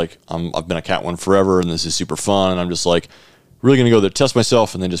they're just like, I've been a Cat 1 forever, and this is super fun, and I'm just like really going to go there, test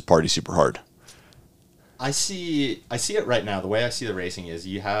myself, and then just party super hard. I see it right now. The way I see the racing is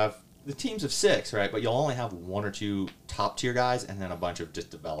you have the teams of 6, right? But you'll only have 1 or 2 top tier guys, and then a bunch of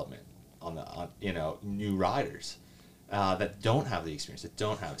just development on new riders that don't have the experience, that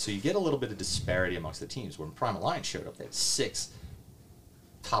don't have it. So you get a little bit of disparity amongst the teams. When Prime Alliance showed up, they had 6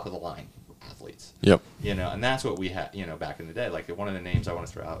 top of the line athletes. Yep. And that's what we had, back in the day. Like one of the names I want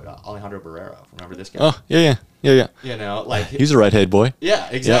to throw out, Alejandro Barrero. Remember this guy? Oh, yeah. He's a right-head boy. Yeah,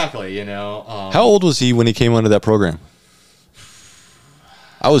 exactly. How old was he when he came onto that program?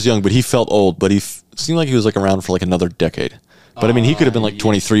 I was young, but he felt old. But he seemed like he was like around for like another decade. But I mean, he could have been like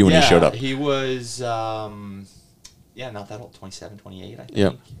 23 when he showed up. He was, not that old, 27, 28, I think.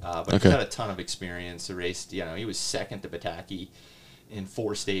 Yeah. But he had a ton of experience. He raced, he was second to Bataki in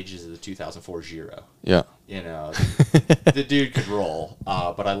 4 stages of the 2004 Giro. Yeah. The dude could roll,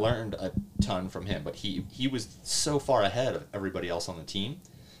 but I learned a ton from him. But he was so far ahead of everybody else on the team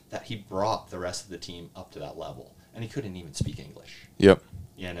that he brought the rest of the team up to that level. And he couldn't even speak English. Yep.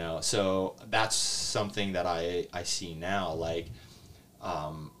 So that's something that I see now. Like,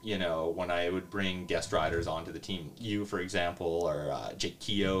 when I would bring guest riders onto the team, you, for example, or Jake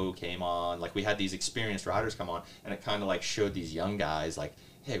Keogh came on. Like, we had these experienced riders come on, and it kind of like showed these young guys, like,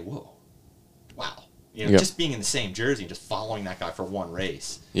 hey, whoa, wow. Just being in the same jersey and just following that guy for one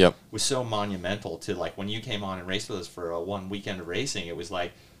race was so monumental to, like, when you came on and raced with us for one weekend of racing, it was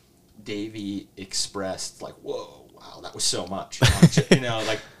like Davey expressed, like, whoa, wow, that was so much.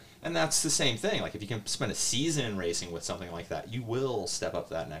 And that's the same thing. Like, if you can spend a season racing with something like that, you will step up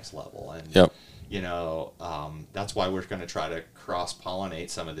to that next level. And, that's why we're going to try to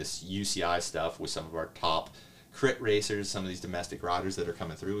cross-pollinate some of this UCI stuff with some of our top crit racers, some of these domestic riders that are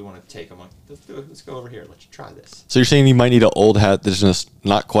coming through. We want to take them. Let's go over here. Let's try this. So you're saying you might need an old hat that's just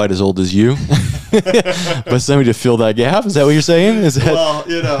not quite as old as you, but somebody to fill that gap? Is that what you're saying? Is that,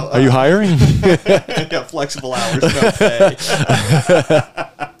 are you hiring? Yeah, flexible hours, no pay.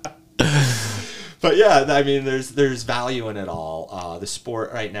 But yeah, I mean, there's value in it all. The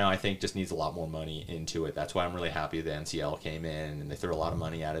sport right now, I think, just needs a lot more money into it. That's why I'm really happy the NCL came in and they threw a lot of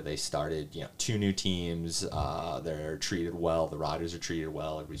money at it. They started, 2 new teams. They're treated well. The riders are treated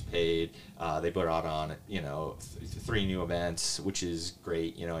well. Everybody's paid. They put out on 3 new events, which is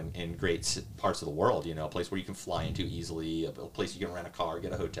great. In great parts of the world. A place where you can fly into easily, a place you can rent a car,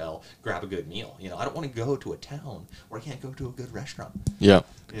 get a hotel, grab a good meal. I don't want to go to a town where I can't go to a good restaurant. Yeah.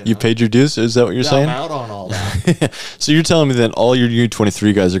 You paid your dues? Is that what you're saying? I'm out on all that. So you're telling me that all your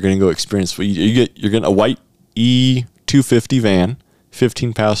U23 guys are going to go experience. You're getting a white E250 van,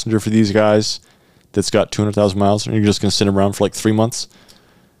 15 passenger for these guys that's got 200,000 miles, and you're just going to send them around for like 3 months?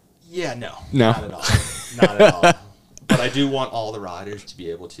 Yeah, no. Not at all. Not at all. But I do want all the riders to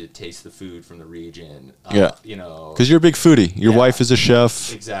be able to taste the food from the region. Because you're a big foodie. Your wife is a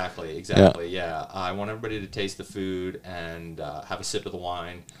chef. Exactly. Yeah. I want everybody to taste the food and have a sip of the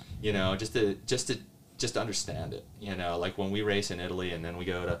wine. Just to understand it. Like when we race in Italy and then we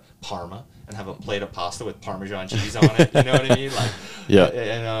go to Parma and have a plate of pasta with Parmesan cheese on it. You know what I mean? Like,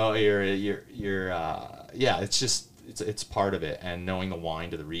 it's just. It's part of it, and knowing the wine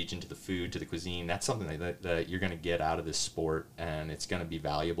to the region, to the food, to the cuisine, that's something that you're going to get out of this sport, and it's going to be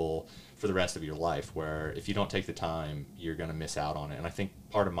valuable for the rest of your life, where if you don't take the time, you're going to miss out on it. And I think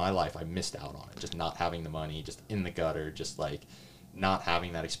part of my life, I missed out on it, just not having the money, just in the gutter, just like not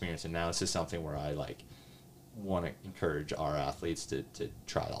having that experience. And now this is something where I like want to encourage our athletes to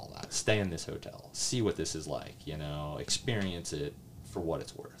try all that. Stay in this hotel, see what this is like, experience it for what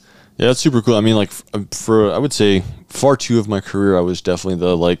it's worth. Yeah, that's super cool. I mean, like, for I would say far too of my career, I was definitely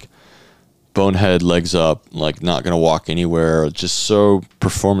the like bonehead, legs up, like not gonna walk anywhere, just so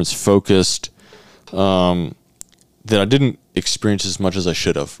performance focused that I didn't experience as much as I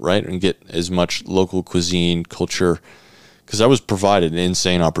should have, right, and get as much local cuisine culture, because I was provided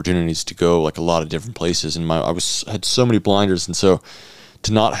insane opportunities to go like a lot of different places, and I had so many blinders, and so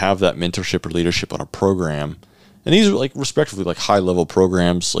to not have that mentorship or leadership on a program. And these are like respectively like high level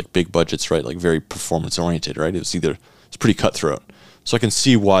programs, like big budgets, right? Like very performance oriented, right? It's pretty cutthroat. So I can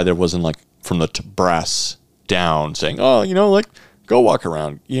see why there wasn't like from the brass down saying, oh, like go walk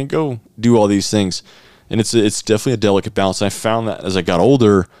around, go do all these things. And it's definitely a delicate balance. And I found that as I got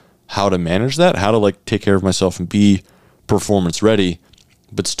older, how to manage that, how to like take care of myself and be performance ready,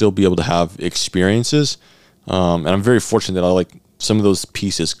 but still be able to have experiences. And I'm very fortunate that I like some of those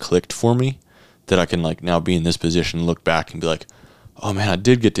pieces clicked for me, that I can like now be in this position, look back and be like, oh man, I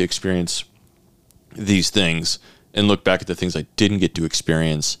did get to experience these things. and look back at the things I didn't get to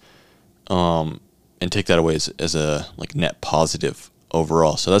experience, and take that away as a like net positive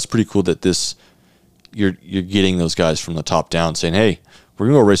overall. So that's pretty cool that you're getting those guys from the top down saying, hey, we're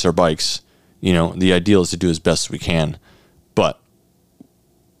going to go race our bikes. You know, the ideal is to do as best we can, but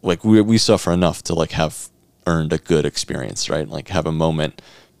like we suffer enough to like have earned a good experience, right? Like have a moment,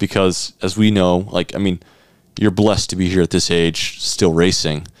 because as we know, like, I mean, you're blessed to be here at this age still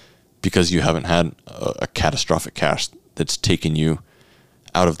racing because you haven't had a catastrophic crash that's taken you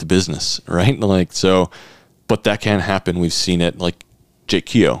out of the business, right? Like, so, but that can happen. We've seen it, like Jake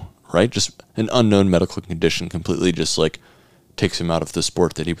Keogh, right? Just an unknown medical condition completely just like takes him out of the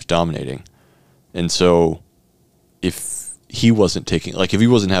sport that he was dominating. And so if he wasn't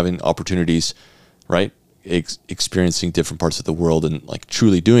having opportunities, right, experiencing different parts of the world and like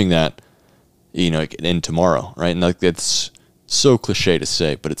truly doing that, you know, it could end tomorrow, right? And like that's so cliche to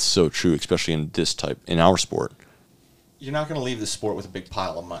say, but it's so true, especially in our sport. You're not going to leave the sport with a big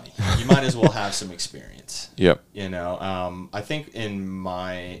pile of money. You might as well have some experience. Yep. You know, I think in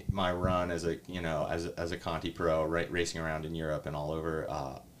my run as a Conti pro, right, racing around in Europe and all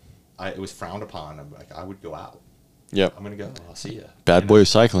over, it was frowned upon. Like I would go out. Yep. I'm gonna go. I'll see you. Bad boy of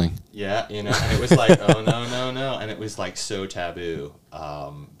cycling. Yeah, you know, and it was like, oh no, and it was like so taboo.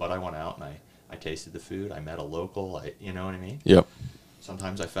 But I went out and I tasted the food. I met a local. You know what I mean? Yep.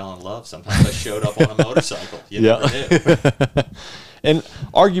 Sometimes I fell in love. Sometimes I showed up on a motorcycle. You never knew. And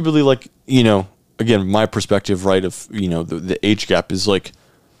arguably, like, you know, again, my perspective, right, of, you know, the age gap is like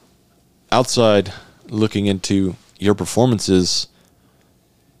outside looking into your performances.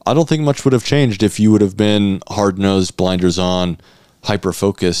 I don't think much would have changed if you would have been hard-nosed, blinders on,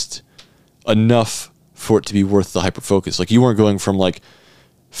 hyper-focused enough for it to be worth the hyper-focus. Like, you weren't going from, like,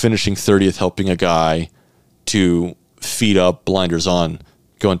 finishing 30th helping a guy to feet up, blinders on,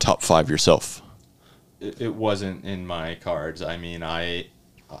 going top 5 yourself. It wasn't in my cards. I mean, I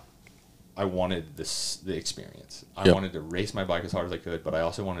wanted the experience. I wanted to race my bike as hard as I could, but I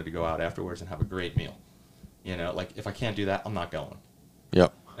also wanted to go out afterwards and have a great meal. You know, like, if I can't do that, I'm not going.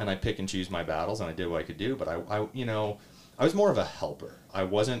 Yep. And I pick and choose my battles, and I did what I could do. But I was more of a helper. I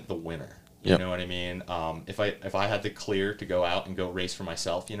wasn't the winner. You know what I mean? If I had the clear to go out and go race for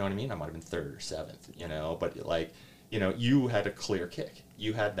myself, you know what I mean? I might have been 3rd or 7th. You know, but like, you know, you had a clear kick.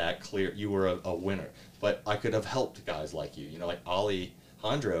 You had that clear. You were a winner. But I could have helped guys like you. You know, like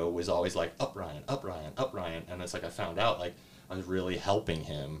Alejandro was always like, up Ryan, up Ryan, up Ryan. And it's like I found out like I was really helping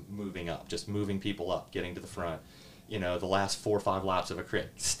him moving up, just moving people up, getting to the front. You know, the last 4 or 5 laps of a crit,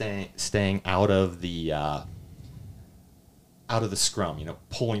 staying out of the scrum, you know,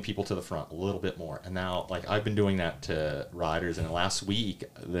 pulling people to the front a little bit more. And now, like, I've been doing that to riders, and last week,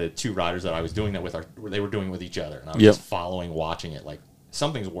 the 2 riders that I was doing that with, they were doing it with each other. And I was just following, watching it, like,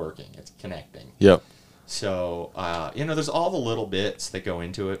 something's working. It's connecting. Yep. So, you know, there's all the little bits that go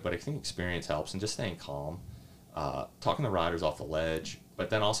into it, but I think experience helps, and just staying calm, talking to riders off the ledge, but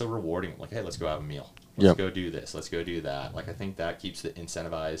then also rewarding them, like, hey, let's go have a meal. Let's go do this. Let's go do that. Like, I think that keeps the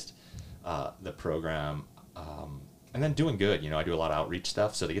incentivized, the program, and then doing good. You know, I do a lot of outreach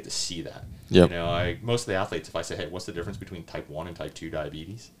stuff, so they get to see that. Yep. You know, most of the athletes, if I say, hey, what's the difference between type 1 and type 2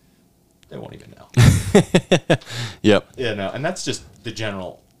 diabetes? They won't even know. Yep. You know, and that's just the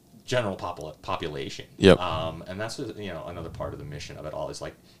general population. Yep. And that's, you know, another part of the mission of it all is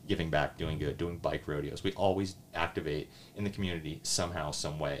like giving back, doing good, doing bike rodeos. We always activate in the community somehow,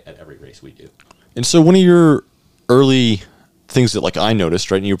 some way at every race we do. And so one of your early things that, like, I noticed,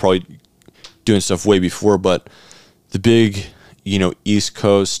 right, and you were probably doing stuff way before, but the big, you know, East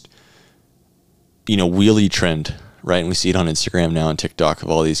Coast, you know, wheelie trend, right? And we see it on Instagram now and TikTok of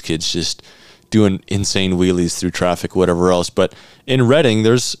all these kids just doing insane wheelies through traffic, whatever else. But in Reading,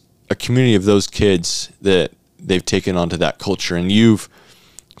 there's a community of those kids that they've taken onto that culture. And you've,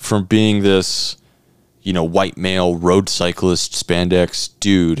 from being this, you know, white male road cyclist, spandex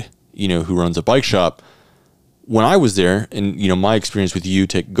dude, you know, who runs a bike shop, when I was there, and, you know, my experience with you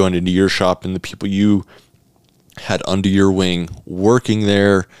going into your shop and the people you had under your wing working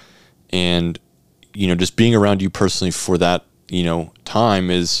there, and, you know, just being around you personally for that, you know,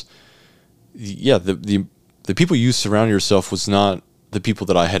 time is, yeah, the people you surround yourself was not the people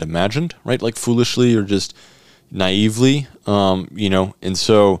that I had imagined, right? Like, foolishly or just naively, you know. And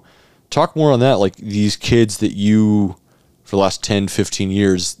so talk more on that, like these kids that you, for the last 10, 15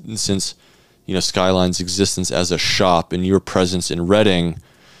 years, since, you know, Skyline's existence as a shop and your presence in Reading,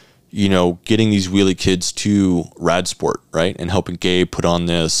 you know, getting these wheelie kids to Rad Sport, right? And helping Gabe put on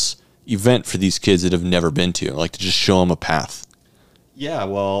this event for these kids that have never been to, like, to just show them a path. Yeah,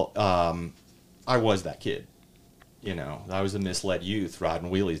 well, I was that kid. you know, I was a misled youth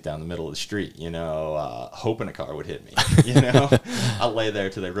riding wheelies down the middle of the street, you know, hoping a car would hit me, you know. I'll lay there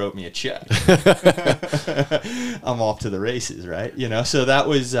till they wrote me a check. I'm off to the races, right? You know, so that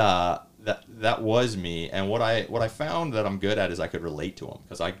was that was me. And what I found that I'm good at is I could relate to them,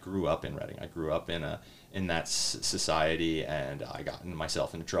 because I grew up in Reading. I grew up in that society, and I got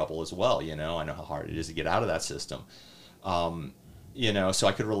myself into trouble as well, you know. I know how hard it is to get out of that system. You know, so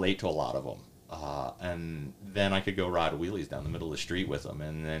I could relate to a lot of them. And then I could go ride wheelies down the middle of the street with them,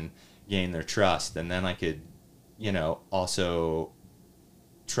 and then gain their trust. And then I could, you know, also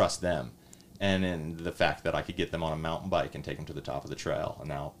trust them. And in the fact that I could get them on a mountain bike and take them to the top of the trail, and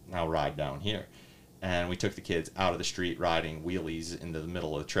now ride down here. And we took the kids out of the street riding wheelies into the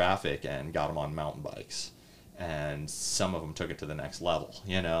middle of the traffic and got them on mountain bikes. And some of them took it to the next level,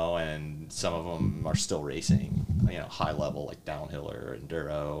 you know, and some of them are still racing, you know, high level, like downhill or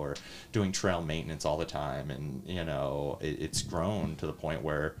enduro, or doing trail maintenance all the time. And, you know, it's grown to the point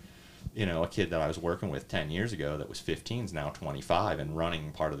where, you know, a kid that I was working with 10 years ago that was 15 is now 25 and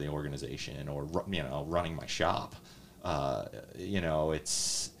running part of the organization, or, you know, running my shop. You know,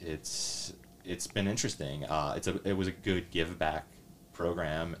 it's been interesting. It was a good give back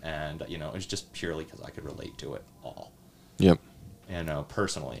program, and, you know, it was just purely because I could relate to it all. Yep. You know,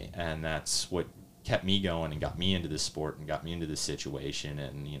 personally. And that's what kept me going and got me into this sport and got me into this situation.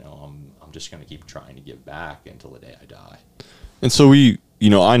 And, you know, I'm just going to keep trying to give back until the day I die. And so you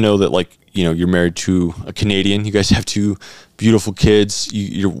know, I know that, like, you know, you're married to a Canadian. You guys have two beautiful kids.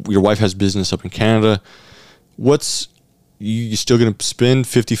 Your wife has business up in Canada. You still going to spend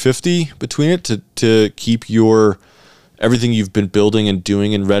 50-50 between it to keep everything you've been building and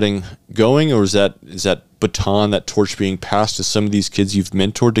doing in Reading going? Or is that baton, that torch being passed to some of these kids you've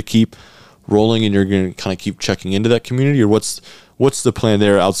mentored to keep rolling, and you're going to kind of keep checking into that community? Or what's the plan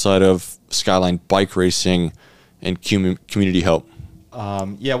there outside of Skyline bike racing and community help?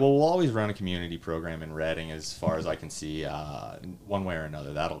 Yeah, well, we'll always run a community program in Reading, as far as I can see, one way or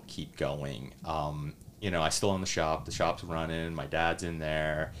another. That'll keep going. You know, I still own the shop. The shop's running. My dad's in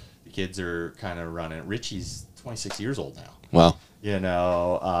there. The kids are kind of running. Richie's 26 years old now. Wow. You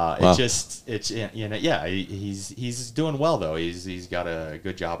know, Wow. you know, yeah, he's doing well, though. He's got a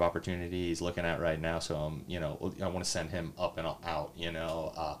good job opportunity he's looking at right now. So, you know, I want to send him up and out, you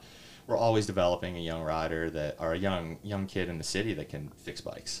know. We're always developing a young rider or a young kid in the city that can fix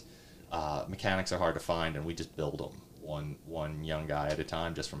bikes. Mechanics are hard to find, and we just build them one young guy at a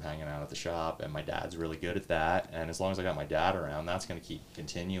time, just from hanging out at the shop. And my dad's really good at that. And as long as I got my dad around, that's going to keep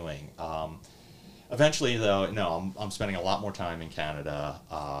continuing. Eventually, though, no, I'm spending a lot more time in Canada.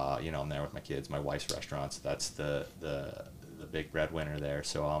 You know, I'm there with my kids, my wife's restaurants. That's the big breadwinner there.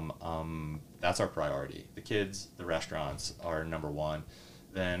 So that's our priority. The kids, the restaurants are number one.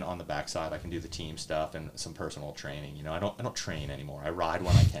 Then on the backside, I can do the team stuff and some personal training. You know, I don't train anymore. I ride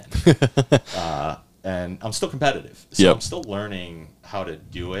when I can, and I'm still competitive. So yep. I'm still learning how to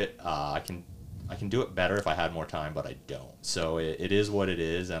do it. I can do it better if I had more time, but I don't. So it is what it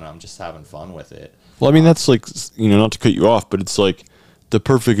is, and I'm just having fun with it. Well, I mean, that's like, you know, not to cut you off, but it's like the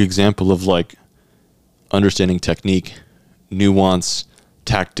perfect example of, like, understanding technique, nuance,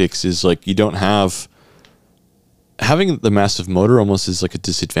 tactics. Is like, you don't having the massive motor almost is like a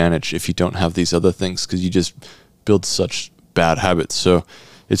disadvantage if you don't have these other things, because you just build such bad habits. So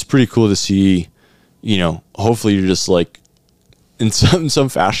it's pretty cool to see, you know, hopefully you're just like, in some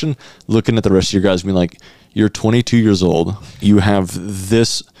fashion, looking at the rest of your guys being like, you're 22 years old, you have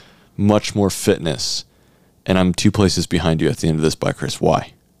this much more fitness, and I'm 2 places behind you at the end of this bike race.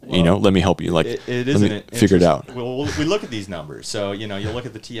 Why? Well, you know, let me help you. Like, let me figure it out. Well, we look at these numbers. So, you know, you look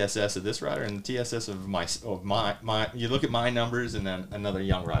at the TSS of this rider and the TSS of my. You look at my numbers and then another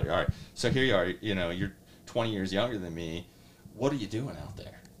young rider. All right. So here you are. You know, you're 20 years younger than me. What are you doing out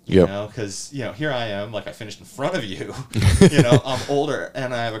there? You know, because, you know, here I am, like, I finished in front of you. You know, I'm older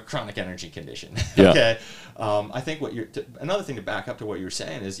and I have a chronic energy condition. Okay. I think another thing to back up to what you were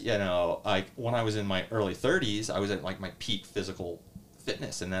saying is, you know, like, when I was in my early 30s, I was at, like, my peak physical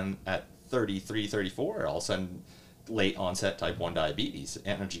fitness, and then at 33, 34, all of a sudden, late onset type 1 diabetes,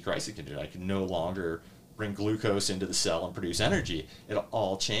 energy crisis condition. I could no longer bring glucose into the cell and produce energy. It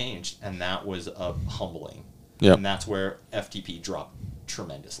all changed, and that was humbling. Yep. And that's where FTP dropped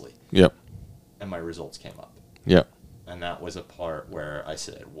tremendously. Yep. And my results came up. Yep. And that was a part where I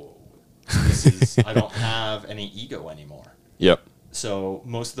said, whoa, I don't have any ego anymore. Yep. So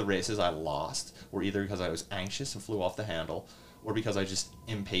most of the races I lost were either because I was anxious and flew off the handle, or because I just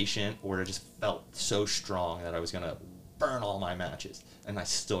impatient, or I just felt so strong that I was going to burn all my matches, and I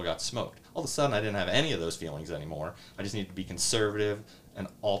still got smoked. All of a sudden, I didn't have any of those feelings anymore. I just needed to be conservative and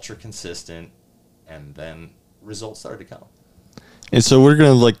ultra consistent, and then results started to come. And so we're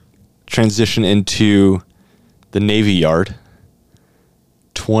going to like transition into the Navy Yard.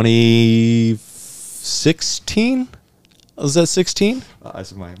 2016? Was that 16?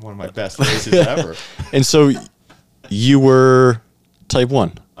 That's one of my best races ever. And so you were type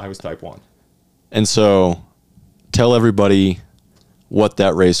 1. I was type 1. And so tell everybody what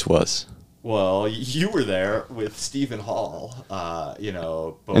that race was. Well, you were there with Stephen Hall, both.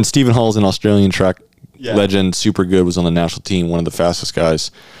 And Stephen Hall is an Australian track Yeah. legend, super good, was on the national team, one of the fastest guys.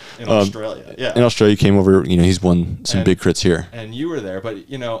 In Australia, yeah. In Australia, came over, he's won some big crits here. And you were there, but,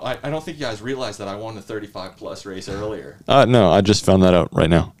 I don't think you guys realized that I won the 35-plus race earlier. No, I just found that out right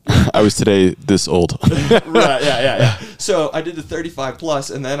now. I was today this old. Right, yeah. So I did the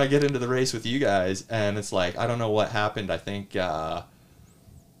 35-plus, and then I get into the race with you guys, and it's like, I don't know what happened. I think I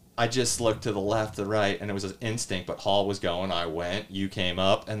just looked to the left, the right, and it was an instinct, but Hall was going, I went, you came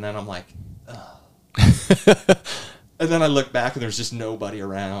up, and then I'm like, ugh. And then I looked back and there's just nobody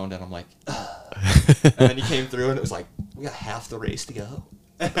around, and I'm like, ugh. And then he came through and it was like, we got half the race to go.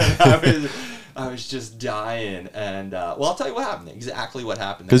 And I was just dying. And I'll tell you what happened. Exactly what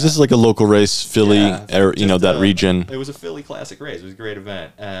happened. Because this is like a local race, Philly, that region. It was a Philly Classic race. It was a great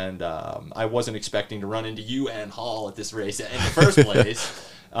event, and I wasn't expecting to run into you and Hall at this race in the first place.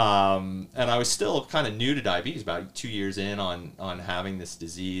 And I was still kind of new to diabetes, about 2 years in on having this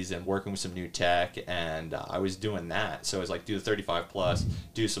disease and working with some new tech, and I was doing that. So I was like, do the 35 plus,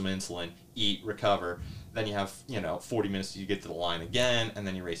 do some insulin, eat, recover. Then you have 40 minutes to get to the line again, and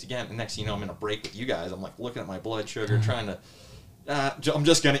then you race again. And next thing you know, I'm in a break with you guys. I'm like looking at my blood sugar, trying to. I'm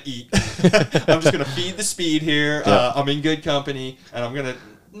just gonna eat. I'm just gonna feed the speed here. Yeah. I'm in good company, and I'm gonna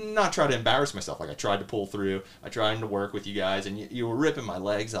not try to embarrass myself. Like I tried to pull through. I tried to work with you guys, and you were ripping my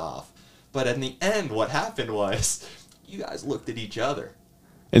legs off. But in the end, what happened was you guys looked at each other.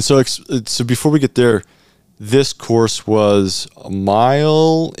 And so before we get there, this course was a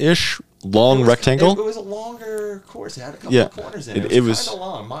mile-ish long rectangle. It was a longer course. It had a couple of corners in it. It was kind of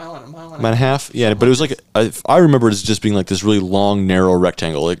long, mile and a half. Yeah, but it was like I remember it as just being like this really long, narrow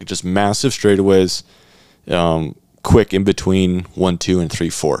rectangle, like just massive straightaways. Quick in between 1, 2, and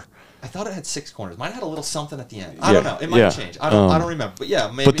 3, 4. I thought it had 6 corners. Mine had a little something at the end. I don't know. It might change. I don't remember. But yeah,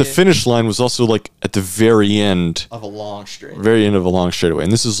 maybe. But the finish line was also like at the very end of a long straight. Very end of a long straightaway,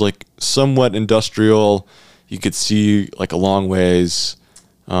 and this is like somewhat industrial. You could see like a long ways.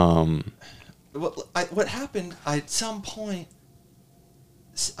 What happened? At some point,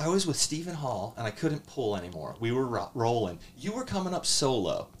 I was with Stephen Hall, and I couldn't pull anymore. We were rolling. You were coming up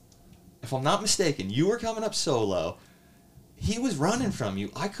solo. If I'm not mistaken, you were coming up solo. He was running from you.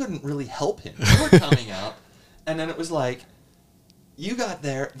 I couldn't really help him. You were coming up, and then it was like, you got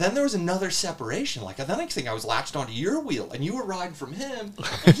there. Then there was another separation. Like, the next thing I was latched onto your wheel, and you were riding from him,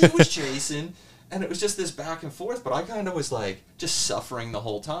 and he was chasing, and it was just this back and forth. But I kind of was like just suffering the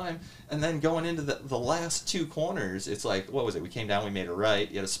whole time. And then going into the last 2 corners, it's like, what was it? We came down, we made a right,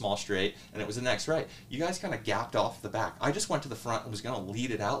 you had a small straight, and it was the next right. You guys kind of gapped off the back. I just went to the front and was going to lead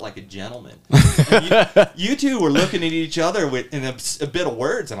it out like a gentleman. And you two were looking at each other in a bit of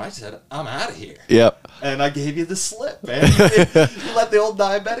words, and I said, I'm out of here. Yep. And I gave you the slip, man. You let the old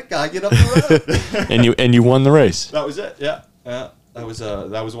diabetic guy get up the road. and you won the race. That was it, yeah. That was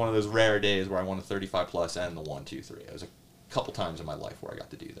one of those rare days where I won the 35 plus and the 1, 2, 3. It was a couple times in my life where I got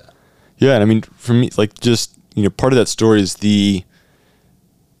to do that. Yeah, and I mean, for me, like, just, part of that story is you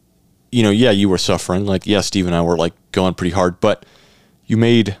were suffering. Like, yeah, Steve and I were, like, going pretty hard, but you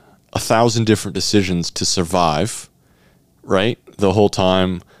made 1,000 different decisions to survive, right? The whole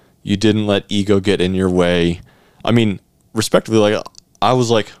time. You didn't let ego get in your way. I mean, respectively, like, I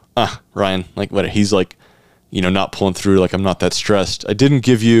was like, Ryan, like, what? He's like, not pulling through. Like, I'm not that stressed. I didn't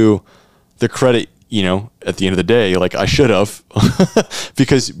give you the credit, at the end of the day, like I should have,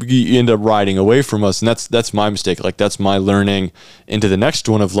 because you end up riding away from us. And that's my mistake. Like, that's my learning into the next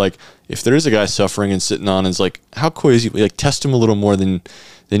one of like, if there is a guy suffering and sitting on, it's like, how cool is he? Like, test him a little more than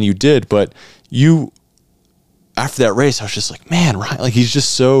you did. But after that race, I was just like, man, Ryan, like, he's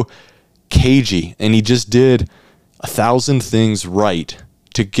just so cagey, and he just did 1,000 things right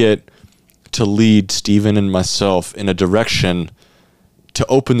to get to lead Steven and myself in a direction to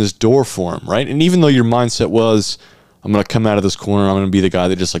open this door for him, right? And even though your mindset was, I'm going to come out of this corner, I'm going to be the guy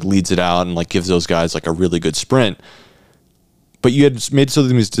that just like leads it out and like gives those guys like a really good sprint. But you had made so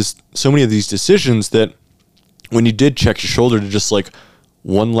many of these decisions that when you did check your shoulder to just like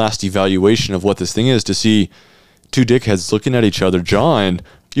one last evaluation of what this thing is, to see 2 dickheads looking at each other jawing,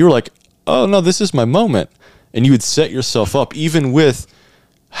 you were like, oh no, this is my moment. And you would set yourself up, even with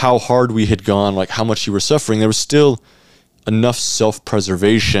how hard we had gone, like how much you were suffering, there was still enough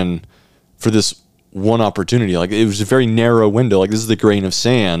self-preservation for this one opportunity. Like, it was a very narrow window. Like, this is the grain of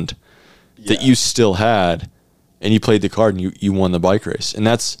sand that you still had, and you played the card and you won the bike race. And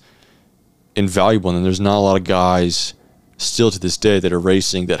that's invaluable. And there's not a lot of guys still to this day that are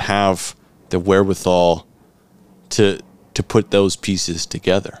racing that have the wherewithal to put those pieces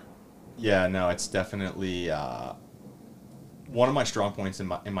together. Yeah, no, it's definitely one of my strong points in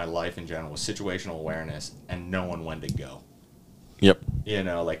my life in general was situational awareness and knowing when to go. Yep. You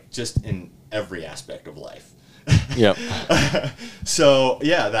know, like just in every aspect of life. Yep. So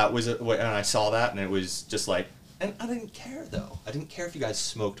yeah, that was and I saw that, and it was just like, and I didn't care though. I didn't care if you guys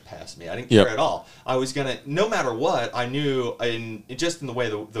smoked past me. I didn't care at all. I was gonna, no matter what, I knew, just in the way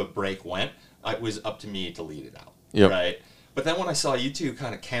the break went, it was up to me to lead it out. Yep. Right. But then when I saw you two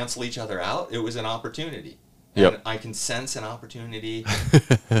kind of cancel each other out, it was an opportunity. Yep. And I can sense an opportunity,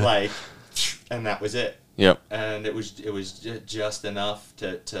 like, and that was it. Yep. And it was just enough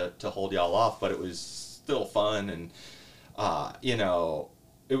to hold y'all off, but it was still fun, and you know,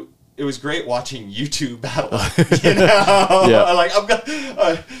 it was great watching you two battle. You know, yeah. Like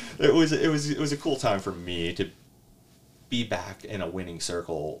it was a cool time for me to be back in a winning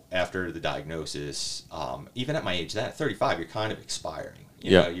circle after the diagnosis. Even at my age, then at 35, you're kind of expiring.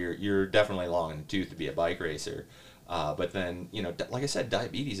 You know, you're definitely long in the tooth to be a bike racer. But then, you know, like I said,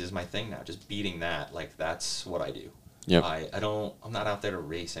 diabetes is my thing now. Just beating that, like, that's what I do. Yep. I'm not out there to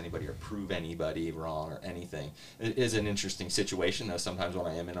race anybody or prove anybody wrong or anything. It is an interesting situation, though, sometimes when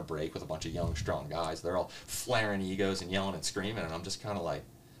I am in a break with a bunch of young, strong guys. They're all flaring egos and yelling and screaming, and I'm just kind of like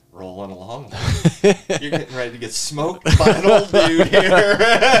rolling along. Like, you're getting ready to get smoked by an old dude here.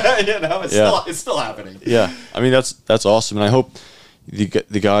 You know, it's still happening. Yeah. I mean, that's awesome. And I hope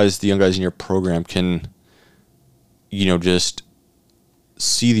the young guys in your program can, you know, just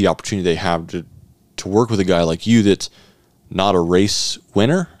see the opportunity they have to work with a guy like you that's not a race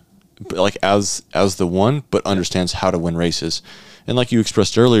winner, but like as the one, but understands how to win races. And like you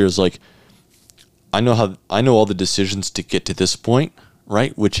expressed earlier, is like, I know all the decisions to get to this point,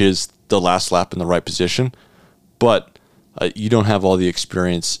 right? Which is the last lap in the right position, but you don't have all the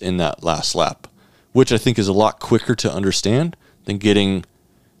experience in that last lap, which I think is a lot quicker to understand than getting,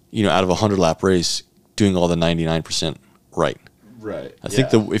 you know, out of a 100-lap race, doing all the 99% right. Right. I think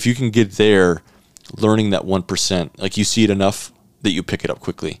if you can get there, learning that 1%, like, you see it enough that you pick it up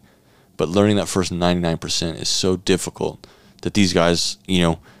quickly. But learning that first 99% is so difficult that these guys, you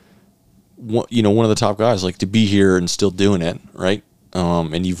know, one of the top guys, like, to be here and still doing it, right?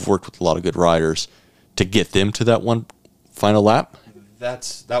 And you've worked with a lot of good riders to get them to that one final lap.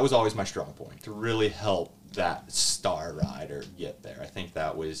 That was always my strong point, to really help that star rider get there. I think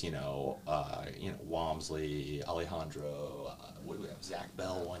that was, Walmsley, Alejandro, Zach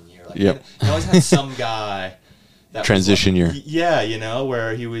Bell one year. Like, yep. You always had some guy that transition year. Yeah, you know,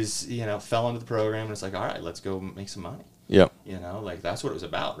 where he was, you know, fell into the program and it's like, all right, let's go make some money. Yep. You know, like, that's what it was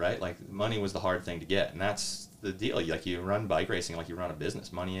about, right? Like, money was the hard thing to get, and that's the deal. Like, you run bike racing like you run a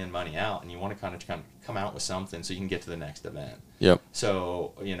business, money in, money out, and you want to kind of come out with something so you can get to the next event. Yep.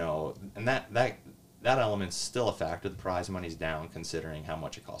 So, you know, and that element's still a factor. The prize money's down considering how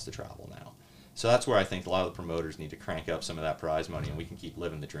much it costs to travel now. So that's where I think a lot of the promoters need to crank up some of that prize money, and we can keep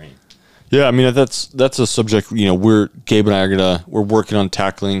living the dream. Yeah, I mean, that's a subject, you know, Gabe and I we're working on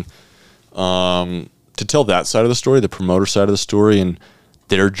tackling to tell that side of the story, the promoter side of the story, and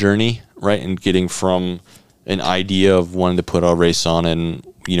their journey, right? And getting from an idea of wanting to put a race on and,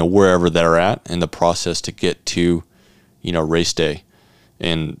 you know, wherever they're at, and the process to get to, you know, race day.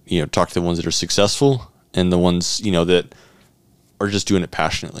 And, you know, talk to the ones that are successful and the ones, you know, that are just doing it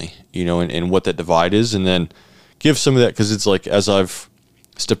passionately, you know, and what that divide is. And then give some of that, because it's like, as I've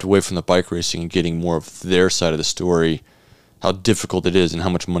stepped away from the bike racing and getting more of their side of the story, how difficult it is and how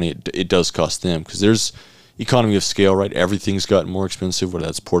much money it does cost them. Because there's economy of scale, right? Everything's gotten more expensive, whether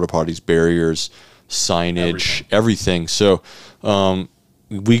that's porta potties, barriers, signage, everything. So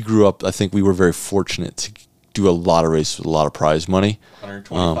we grew up, I think we were very fortunate to do a lot of races with a lot of prize money.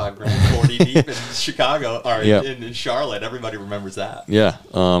 125 grand, 40 deep in Chicago, or in Charlotte. Everybody remembers that. Yeah,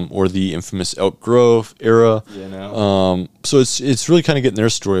 or the infamous Elk Grove era. You know. So it's really kind of getting their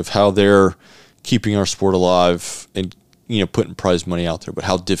story of how they're keeping our sport alive and, you know, putting prize money out there, but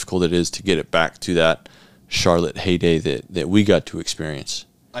how difficult it is to get it back to that Charlotte heyday that we got to experience.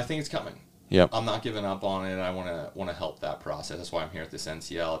 I think it's coming. Yep. I'm not giving up on it. I want to help that process. That's why I'm here at this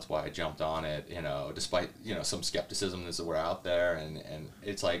NCL. That's why I jumped on it. You know, despite, you know, some skepticism that we're out there, and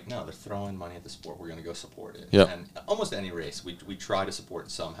it's like, no, they're throwing money at the sport. We're going to go support it. Yep. And almost any race, we try to support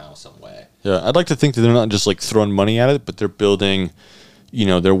somehow, some way. Yeah, I'd like to think that they're not just like throwing money at it, but they're building, you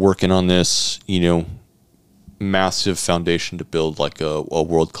know, they're working on this, you know, massive foundation to build like a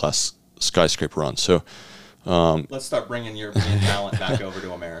world-class skyscraper on. So Let's start bringing European talent back over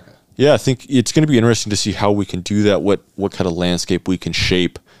to America. yeah, I think it's going to be interesting to see how we can do that. What kind of landscape we can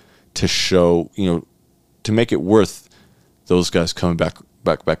shape to show, to make it worth those guys coming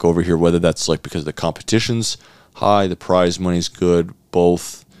back over here. Whether that's like because the competition's high, the prize money's good,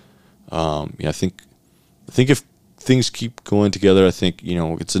 both. I think if things keep going together, I think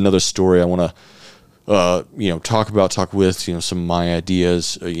it's another story I want to talk with some of my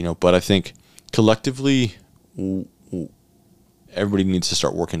ideas. But I think collectively, everybody needs to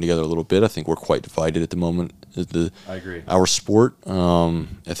start working together a little bit. I think we're quite divided at the moment. I agree. Our sport, I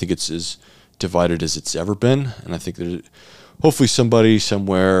think it's as divided as it's ever been, and I think that hopefully somebody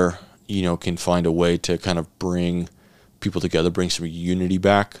somewhere can find a way to kind of bring people together, bring some unity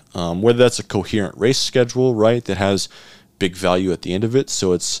back. Whether that's a coherent race schedule, right, that has big value at the end of it.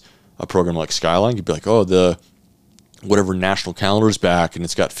 So it's a program like Skyline. You'd be like, oh, the whatever national calendar's back, and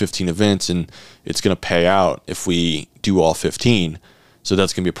it's got 15 events, and it's going to pay out if we do all 15. So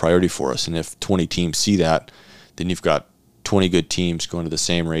that's going to be a priority for us. And if 20 teams see that, then you've got 20 good teams going to the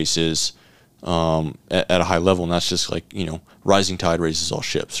same races at a high level, and that's just like rising tide raises all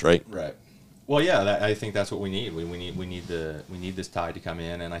ships, right? Right. Well, yeah, I think that's what we need. We need this tide to come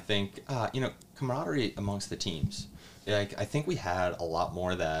in, and I think camaraderie amongst the teams. Like, I think we had a lot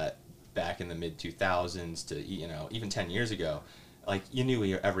more of that back in the mid 2000s to even 10 years ago. Like, you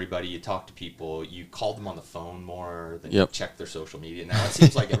knew everybody, you talked to people, you called them on the phone more than you checked their social media. Now it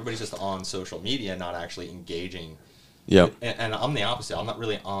seems like everybody's just on social media, not actually engaging. Yep. And I'm the opposite. I'm not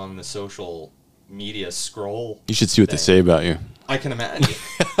really on the social media scroll. You should see what they say about you. I can imagine.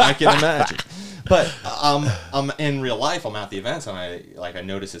 But I'm in real life. I'm at the events, and I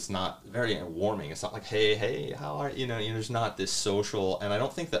notice it's not very warming. It's not like, hey, how are you? There's not this social, and I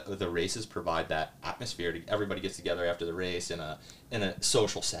don't think that the races provide that atmosphere. Everybody gets together after the race in a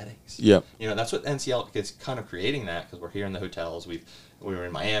social settings. Yep. That's what NCL is kind of creating that, because we're here in the hotels. We were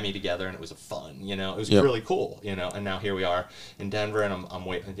in Miami together, and it was fun. It was really cool. And now here we are in Denver, and I'm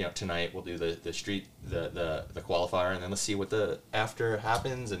waiting. Tonight we'll do the street the qualifier, and then let's see what the after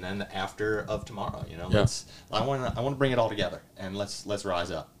happens, and then the after of tomorrow. I want to bring it all together, and let's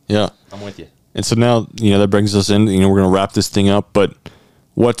rise up. Yeah, I'm with you. And so now that brings us in. We're going to wrap this thing up, but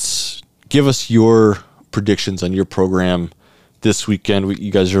give us your predictions on your program this weekend.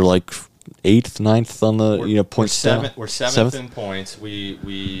 You guys are like 8th, 9th on the points. We're seventh in points.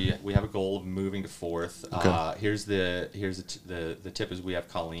 We have a goal of moving to 4th. Okay. Here's the tip is we have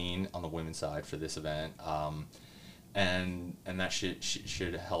Colleen on the women's side for this event. And that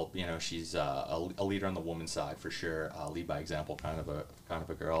should help. She's a leader on the women's side for sure. Lead by example, kind of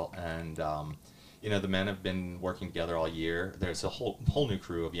a girl. And the men have been working together all year. There's a whole new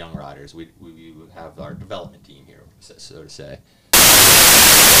crew of young riders. We have our development team here, so to say.